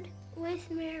registered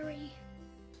with Mary,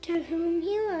 to whom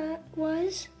he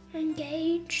was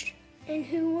engaged and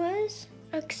who was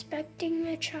expecting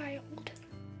a child.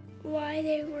 While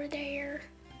they were there,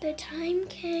 the time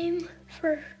came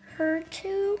for her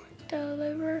to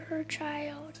deliver her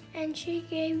child, and she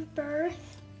gave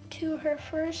birth to her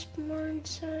firstborn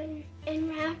son, and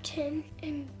wrapped him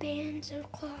in bands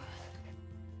of cloth,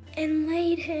 and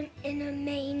laid him in a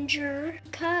manger,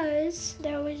 because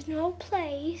there was no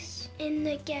place in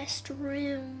the guest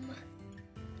room.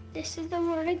 This is the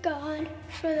word of God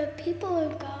for the people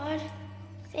of God.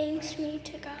 Thanks be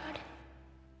to God.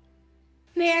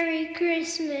 Merry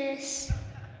Christmas.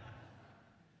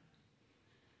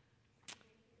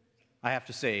 I have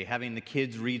to say, having the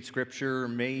kids read scripture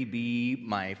may be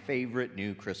my favorite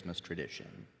new Christmas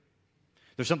tradition.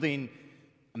 There's something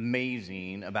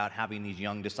amazing about having these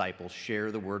young disciples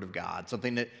share the Word of God,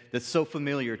 something that's so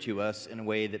familiar to us in a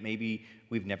way that maybe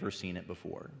we've never seen it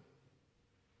before.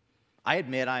 I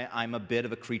admit I'm a bit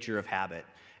of a creature of habit,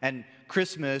 and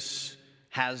Christmas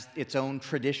has its own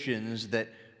traditions that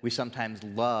we sometimes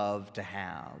love to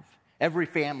have. Every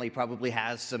family probably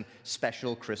has some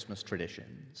special Christmas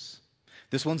traditions.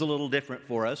 This one's a little different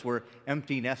for us. We're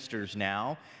empty nesters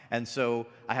now, and so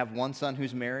I have one son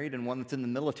who's married and one that's in the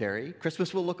military.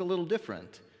 Christmas will look a little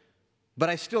different, but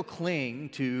I still cling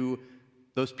to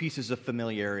those pieces of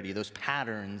familiarity, those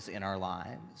patterns in our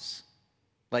lives.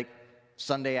 Like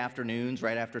Sunday afternoons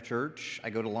right after church, I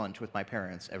go to lunch with my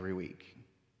parents every week.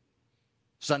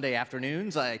 Sunday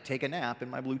afternoons, I take a nap in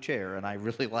my blue chair, and I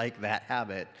really like that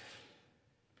habit.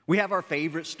 We have our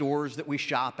favorite stores that we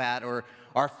shop at or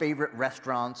our favorite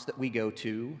restaurants that we go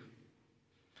to.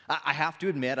 I have to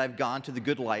admit, I've gone to the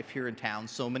Good Life here in town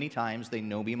so many times, they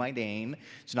know me by name.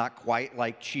 It's not quite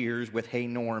like Cheers with Hey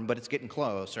Norm, but it's getting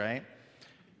close, right?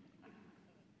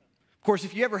 Of course,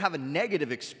 if you ever have a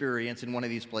negative experience in one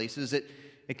of these places, it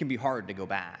can be hard to go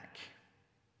back.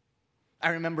 I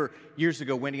remember years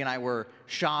ago, Wendy and I were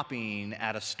shopping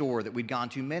at a store that we'd gone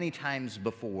to many times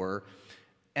before,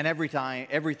 and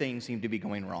everything seemed to be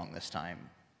going wrong this time.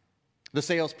 The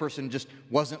salesperson just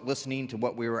wasn't listening to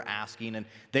what we were asking, and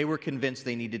they were convinced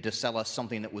they needed to sell us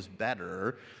something that was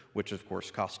better, which of course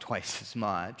cost twice as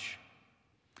much.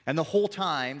 And the whole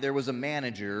time, there was a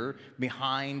manager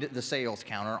behind the sales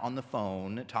counter on the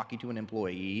phone talking to an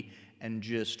employee and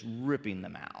just ripping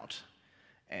them out.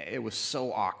 It was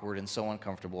so awkward and so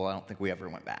uncomfortable, I don't think we ever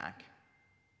went back.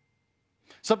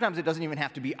 Sometimes it doesn't even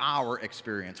have to be our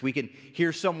experience. We can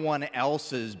hear someone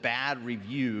else's bad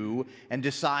review and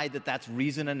decide that that's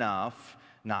reason enough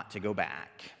not to go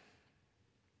back.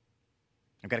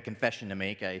 I've got a confession to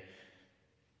make. I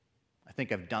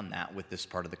think I've done that with this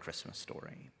part of the Christmas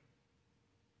story.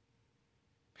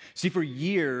 See, for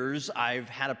years, I've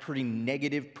had a pretty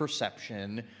negative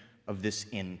perception of this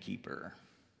innkeeper.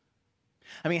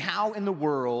 I mean, how in the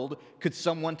world could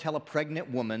someone tell a pregnant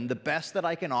woman, the best that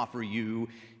I can offer you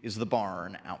is the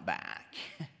barn out back?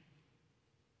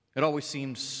 It always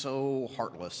seemed so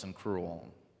heartless and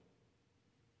cruel.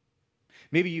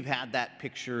 Maybe you've had that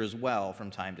picture as well from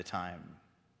time to time.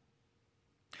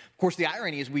 Of course, the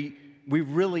irony is we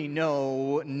really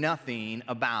know nothing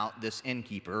about this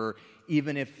innkeeper,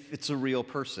 even if it's a real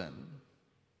person.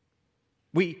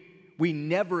 We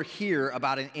never hear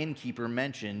about an innkeeper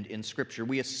mentioned in Scripture.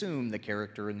 We assume the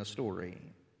character in the story.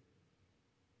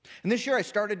 And this year I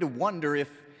started to wonder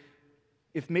if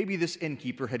maybe this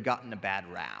innkeeper had gotten a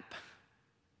bad rap.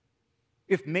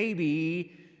 If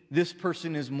maybe this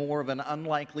person is more of an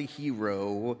unlikely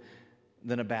hero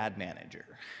than a bad manager.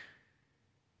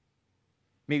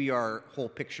 Maybe our whole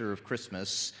picture of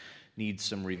Christmas needs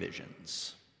some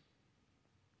revisions.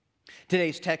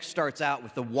 Today's text starts out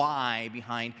with the why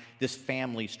behind this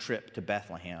family's trip to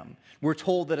Bethlehem. We're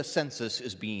told that a census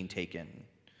is being taken.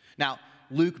 Now,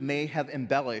 Luke may have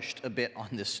embellished a bit on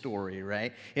this story,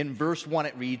 right? In verse 1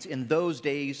 it reads, "In those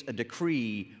days a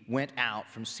decree went out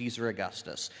from Caesar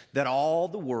Augustus that all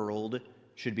the world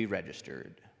should be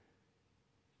registered."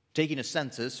 Taking a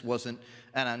census wasn't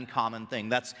an uncommon thing.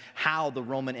 That's how the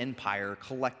Roman Empire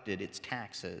collected its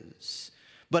taxes.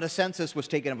 But a census was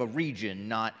taken of a region,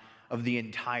 not of the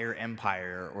entire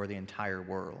empire or the entire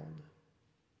world.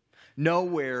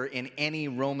 Nowhere in any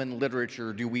Roman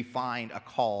literature do we find a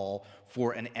call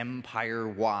for an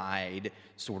empire-wide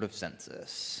sort of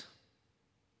census.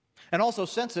 And also,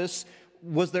 census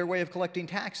was their way of collecting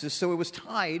taxes, so it was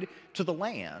tied to the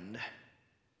land.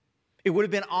 It would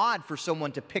have been odd for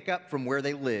someone to pick up from where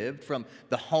they lived, from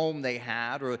the home they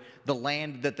had, or the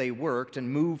land that they worked,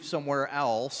 and move somewhere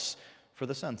else for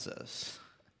the census.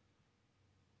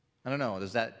 I don't know,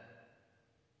 does that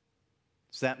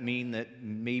mean that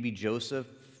maybe Joseph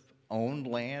owned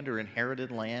land or inherited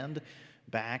land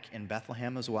back in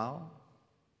Bethlehem as well?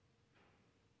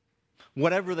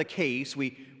 Whatever the case,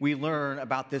 we learn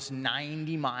about this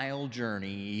 90-mile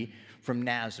journey from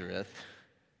Nazareth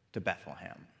to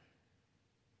Bethlehem.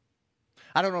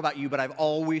 I don't know about you, but I've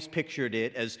always pictured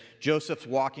it as Joseph's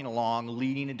walking along,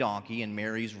 leading a donkey, and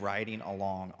Mary's riding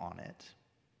along on it.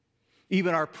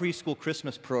 Even our preschool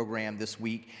Christmas program this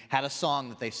week had a song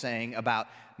that they sang about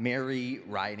Mary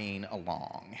riding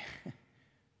along.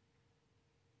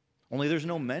 Only there's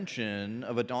no mention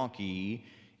of a donkey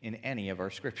in any of our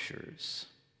scriptures.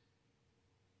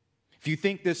 If you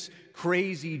think this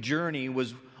crazy journey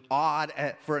was odd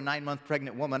for a 9-month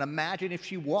pregnant woman, imagine if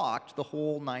she walked the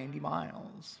whole 90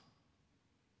 miles.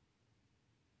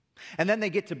 And then they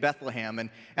get to Bethlehem, and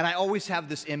I always have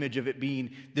this image of it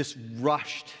being this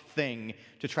rushed thing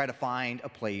to try to find a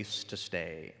place to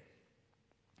stay.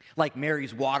 Like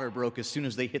Mary's water broke as soon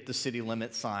as they hit the city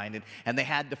limit sign, and they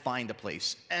had to find a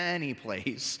place, any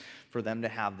place, for them to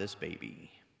have this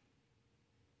baby.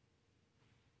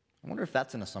 I wonder if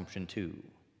that's an assumption too.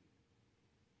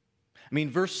 I mean,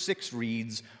 verse 6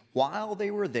 reads, "While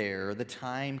they were there, the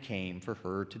time came for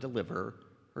her to deliver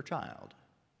her child."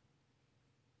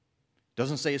 It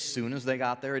doesn't say as soon as they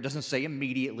got there. It doesn't say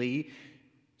immediately. It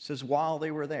says while they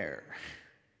were there.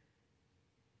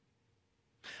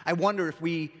 I wonder if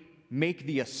we make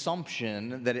the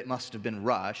assumption that it must have been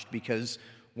rushed, because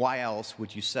why else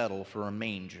would you settle for a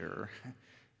manger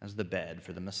as the bed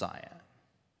for the Messiah?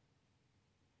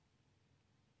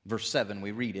 Verse 7,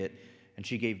 we read it, "And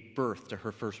she gave birth to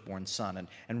her firstborn son,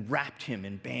 and wrapped him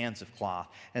in bands of cloth,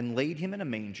 and laid him in a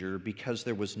manger, because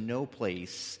there was no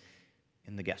place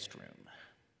in the guest room."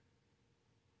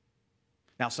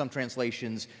 Now, some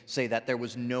translations say that there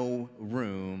was no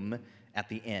room at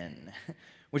the inn,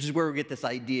 which is where we get this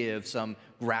idea of some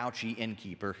grouchy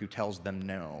innkeeper who tells them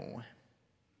no.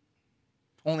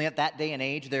 Only at that day and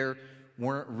age, there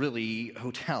weren't really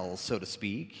hotels, so to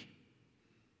speak.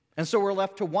 And so we're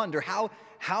left to wonder,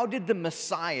 how did the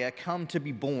Messiah come to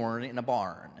be born in a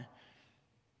barn?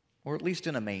 Or at least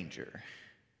in a manger?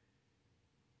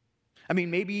 I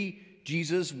mean, maybe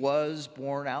Jesus was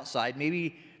born outside.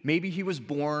 Maybe he was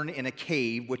born in a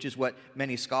cave, which is what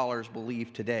many scholars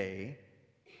believe today.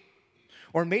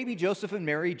 Or maybe Joseph and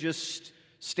Mary just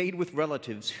stayed with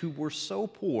relatives who were so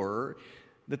poor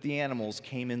that the animals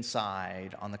came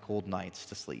inside on the cold nights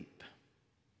to sleep.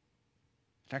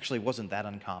 It actually wasn't that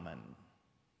uncommon.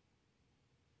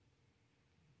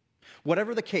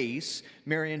 Whatever the case,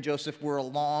 Mary and Joseph were a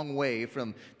long way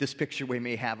from this picture we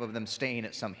may have of them staying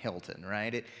at some Hilton,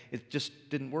 right? It just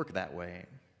didn't work that way.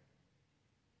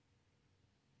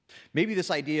 Maybe this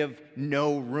idea of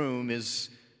no room is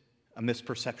a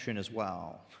misperception as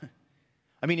well.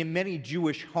 I mean, in many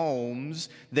Jewish homes,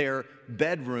 their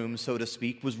bedroom, so to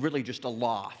speak, was really just a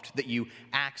loft that you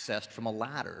accessed from a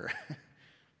ladder.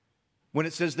 When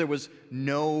it says there was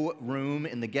no room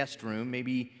in the guest room,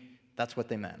 maybe that's what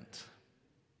they meant.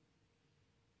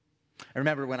 I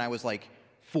remember when I was like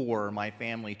 4, my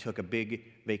family took a big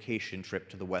vacation trip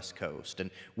to the West Coast, and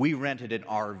we rented an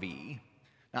RV.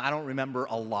 Now, I don't remember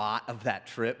a lot of that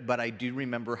trip, but I do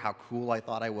remember how cool I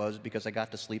thought I was because I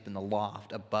got to sleep in the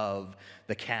loft above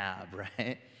the cab,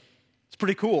 right? It's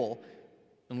pretty cool,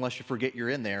 unless you forget you're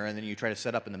in there and then you try to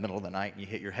sit up in the middle of the night and you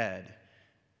hit your head.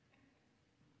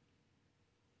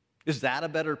 Is that a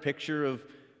better picture of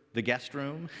the guest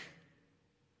room?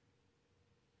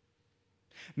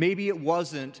 Maybe it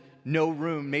wasn't no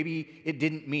room. Maybe it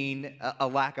didn't mean a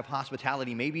lack of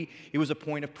hospitality. Maybe it was a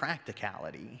point of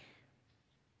practicality.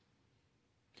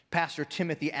 Pastor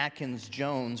Timothy Atkins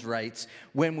Jones writes,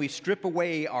 "When we strip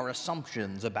away our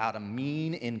assumptions about a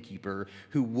mean innkeeper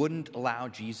who wouldn't allow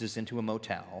Jesus into a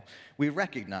motel, we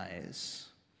recognize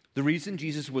the reason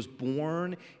Jesus was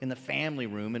born in the family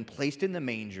room and placed in the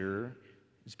manger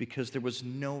is because there was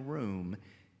no room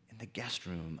in the guest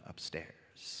room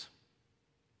upstairs."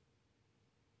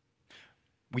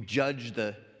 We judge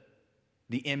the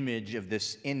image of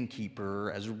this innkeeper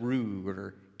as rude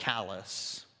or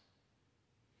callous.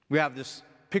 We have this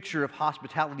picture of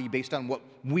hospitality based on what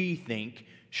we think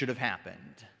should have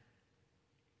happened.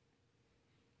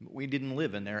 But we didn't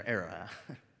live in their era.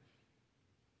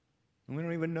 And we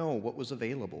don't even know what was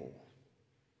available.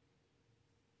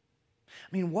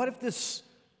 I mean, what if this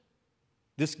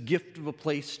gift of a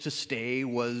place to stay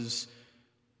was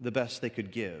the best they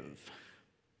could give?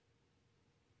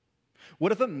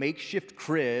 What if a makeshift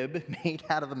crib made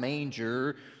out of a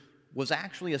manger was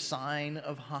actually a sign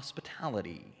of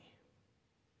hospitality?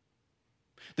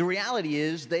 The reality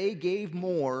is they gave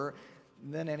more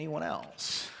than anyone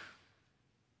else.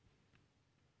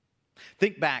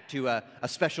 Think back to a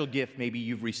special gift maybe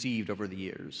you've received over the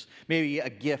years. Maybe a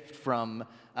gift from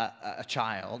a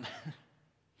child.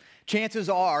 Chances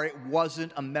are it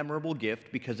wasn't a memorable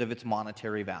gift because of its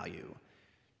monetary value.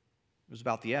 It was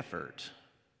about the effort,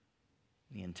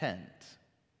 the intent.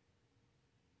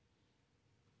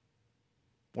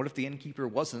 What if the innkeeper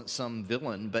wasn't some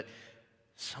villain, but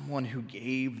someone who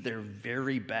gave their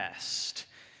very best,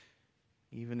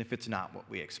 even if it's not what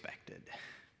we expected?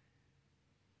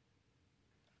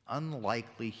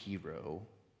 Unlikely hero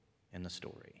in the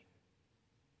story.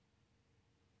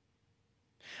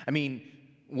 I mean,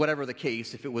 whatever the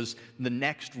case, if it was the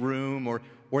next room or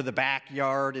the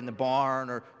backyard in the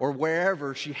barn or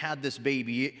wherever she had this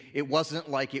baby, it wasn't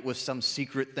like it was some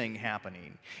secret thing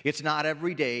happening. It's not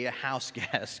every day a house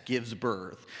guest gives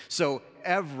birth. So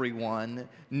everyone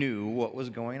knew what was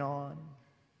going on.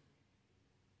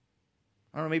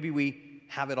 I don't know, maybe we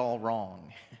have it all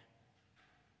wrong.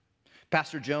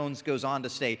 Pastor Jones goes on to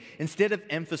say, instead of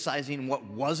emphasizing what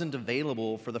wasn't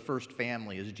available for the first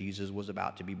family as Jesus was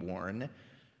about to be born,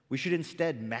 we should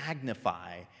instead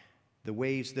magnify the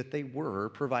ways that they were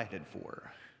provided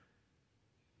for.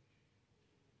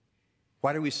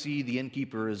 Why do we see the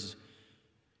innkeeper as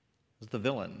the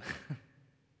villain?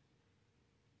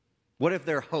 What if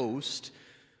their host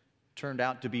turned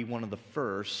out to be one of the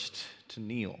first to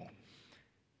kneel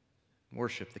and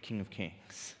worship the King of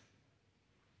Kings?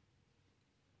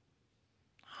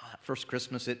 That first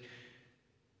Christmas, it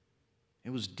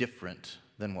was different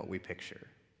than what we picture.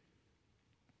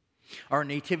 Our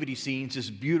nativity scenes, as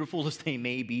beautiful as they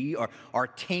may be, are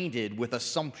tainted with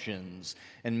assumptions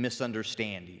and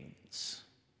misunderstandings.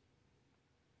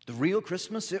 The real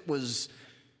Christmas, it was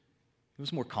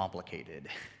more complicated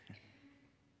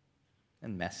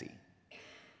and messy.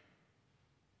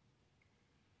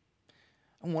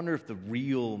 I wonder if the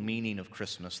real meaning of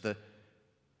Christmas, the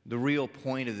real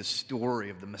point of the story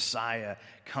of the Messiah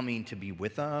coming to be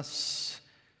with us,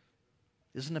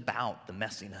 isn't about the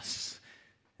messiness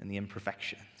and the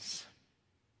imperfections.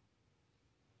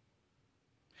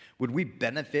 Would we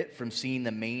benefit from seeing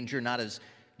the manger not as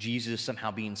Jesus somehow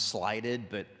being slighted,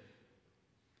 but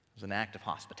as an act of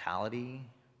hospitality?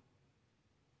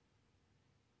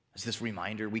 As this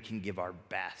reminder we can give our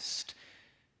best,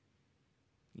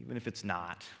 even if it's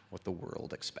not what the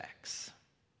world expects.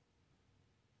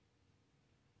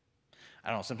 I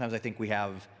don't know, sometimes I think we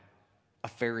have a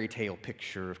fairy tale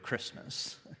picture of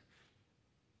Christmas.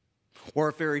 Or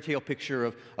a fairy tale picture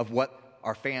of what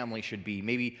our family should be.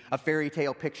 Maybe a fairy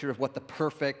tale picture of what the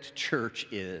perfect church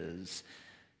is.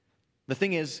 The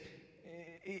thing is,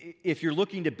 if you're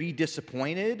looking to be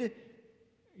disappointed,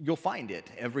 you'll find it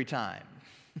every time.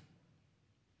 But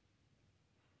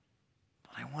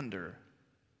I wonder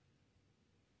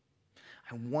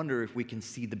if we can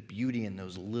see the beauty in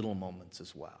those little moments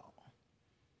as well.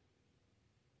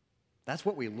 That's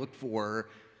what we look for.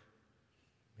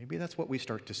 Maybe that's what we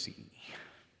start to see.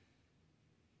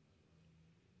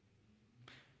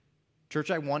 Church,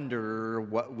 I wonder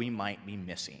what we might be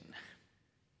missing.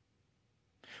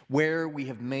 Where we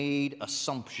have made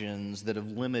assumptions that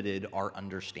have limited our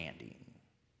understanding.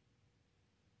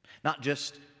 Not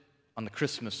just on the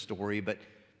Christmas story, but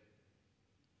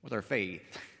with our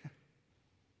faith.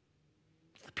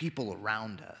 The people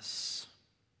around us.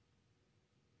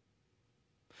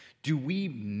 Do we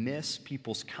miss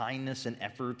people's kindness and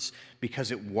efforts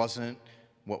because it wasn't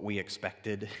what we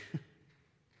expected?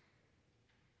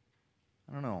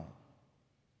 I don't know.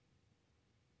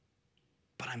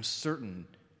 But I'm certain,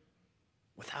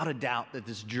 without a doubt, that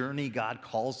this journey God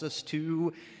calls us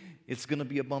to it's going to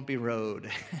be a bumpy road.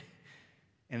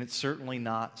 And it's certainly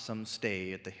not some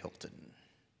stay at the Hilton.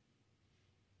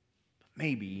 But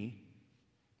maybe,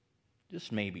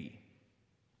 just maybe,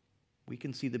 we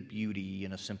can see the beauty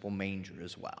in a simple manger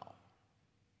as well.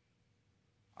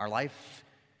 Our life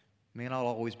may not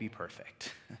always be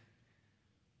perfect,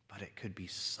 but it could be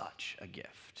such a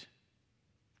gift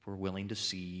if we're willing to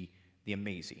see the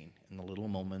amazing in the little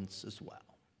moments as well.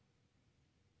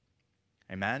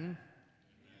 Amen?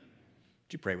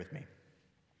 Would you pray with me?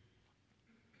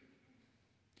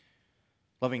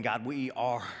 Loving God, we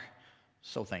are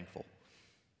so thankful.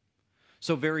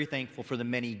 So very thankful for the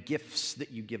many gifts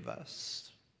that you give us.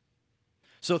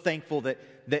 So thankful that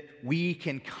we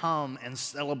can come and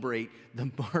celebrate the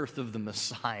birth of the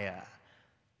Messiah.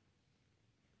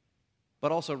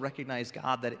 But also recognize,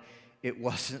 God, that it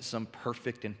wasn't some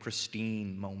perfect and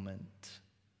pristine moment.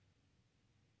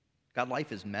 God,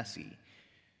 life is messy.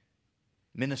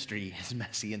 Ministry is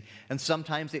messy. And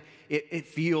sometimes it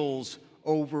feels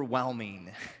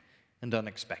overwhelming and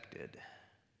unexpected.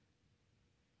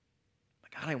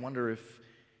 But God, I wonder if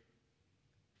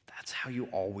that's how you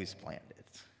always planned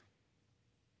it.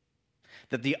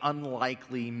 That the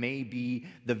unlikely may be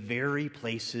the very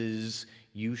places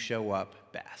you show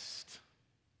up best.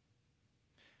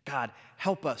 God,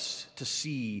 help us to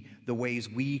see the ways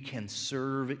we can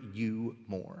serve you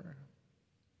more.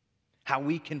 How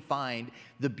we can find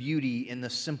the beauty in the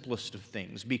simplest of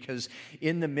things, because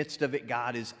in the midst of it,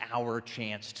 God, is our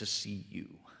chance to see you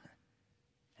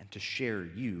and to share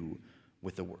you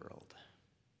with the world.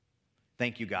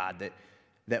 Thank you, God,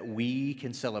 that we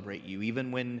can celebrate you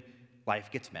even when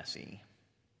life gets messy,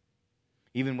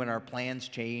 even when our plans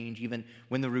change, even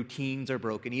when the routines are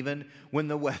broken, even when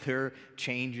the weather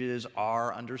changes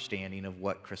our understanding of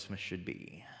what Christmas should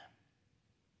be.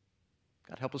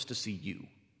 God, help us to see you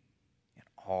in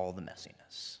all the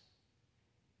messiness.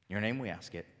 In your name we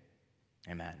ask it.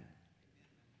 Amen.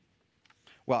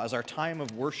 Well, as our time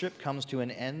of worship comes to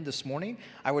an end this morning,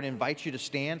 I would invite you to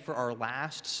stand for our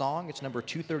last song. It's number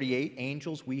 238,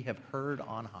 Angels We Have Heard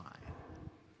on High.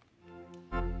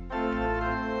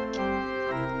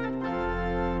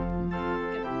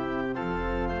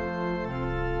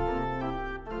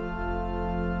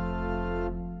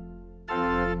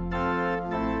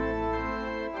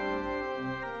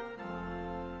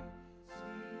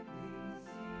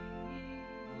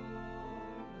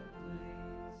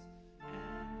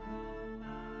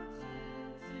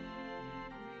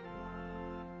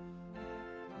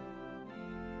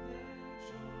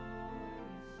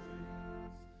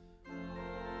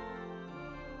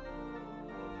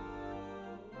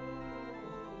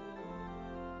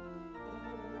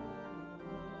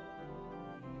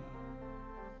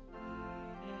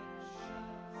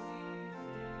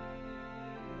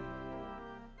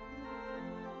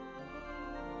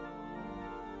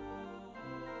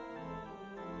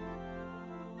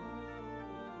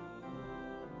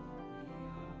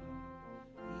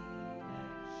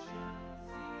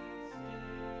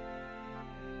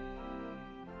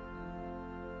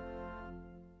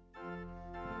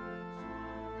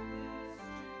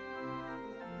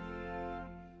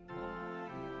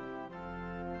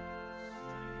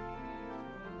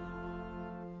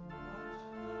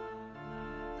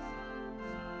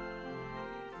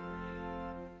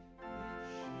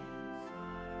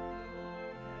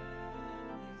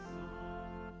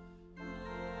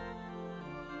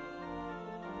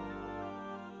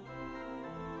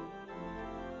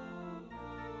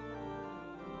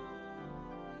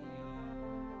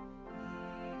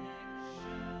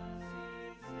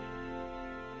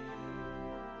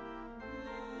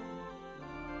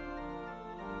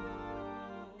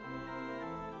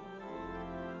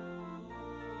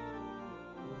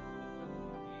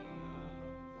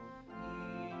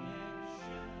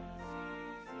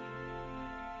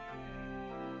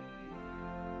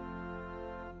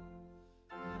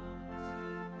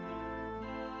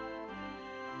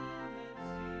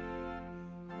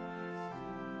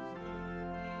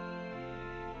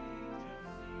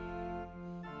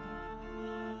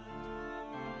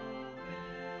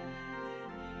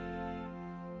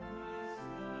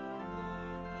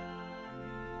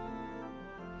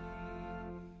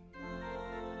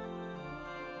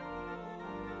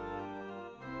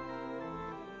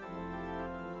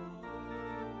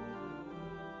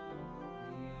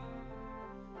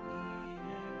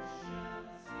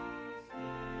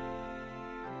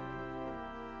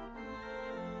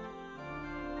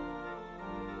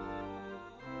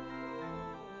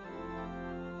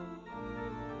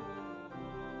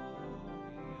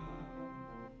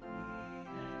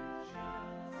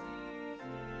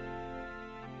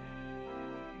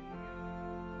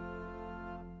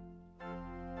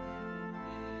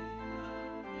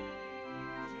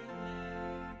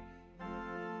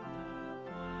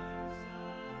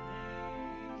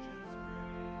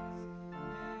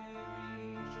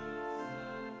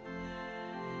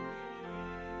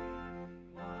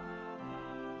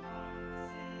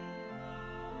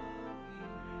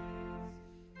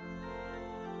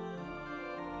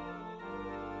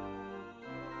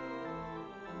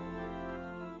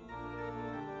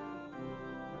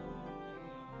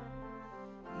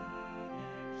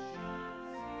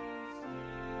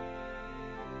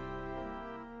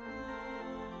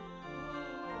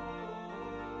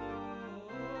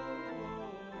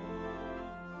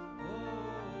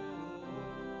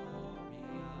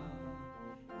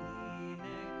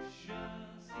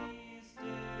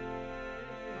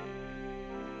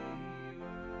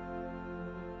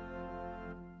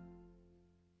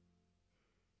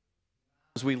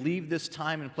 as we leave this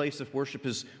time and place of worship,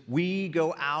 as we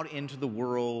go out into the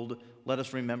world, let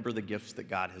us remember the gifts that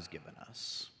God has given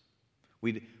us.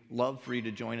 We'd love for you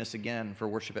to join us again for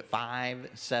worship at 5,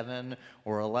 7,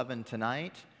 or 11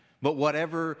 tonight. But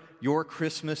whatever your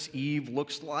Christmas Eve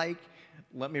looks like,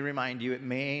 let me remind you, it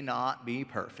may not be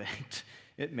perfect.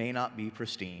 It may not be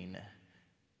pristine,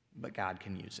 but God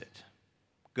can use it.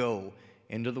 Go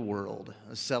into the world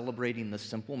celebrating the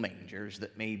simple mangers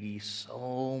that may be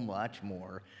so much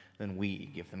more than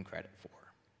we give them credit for.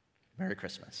 Merry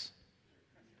Christmas.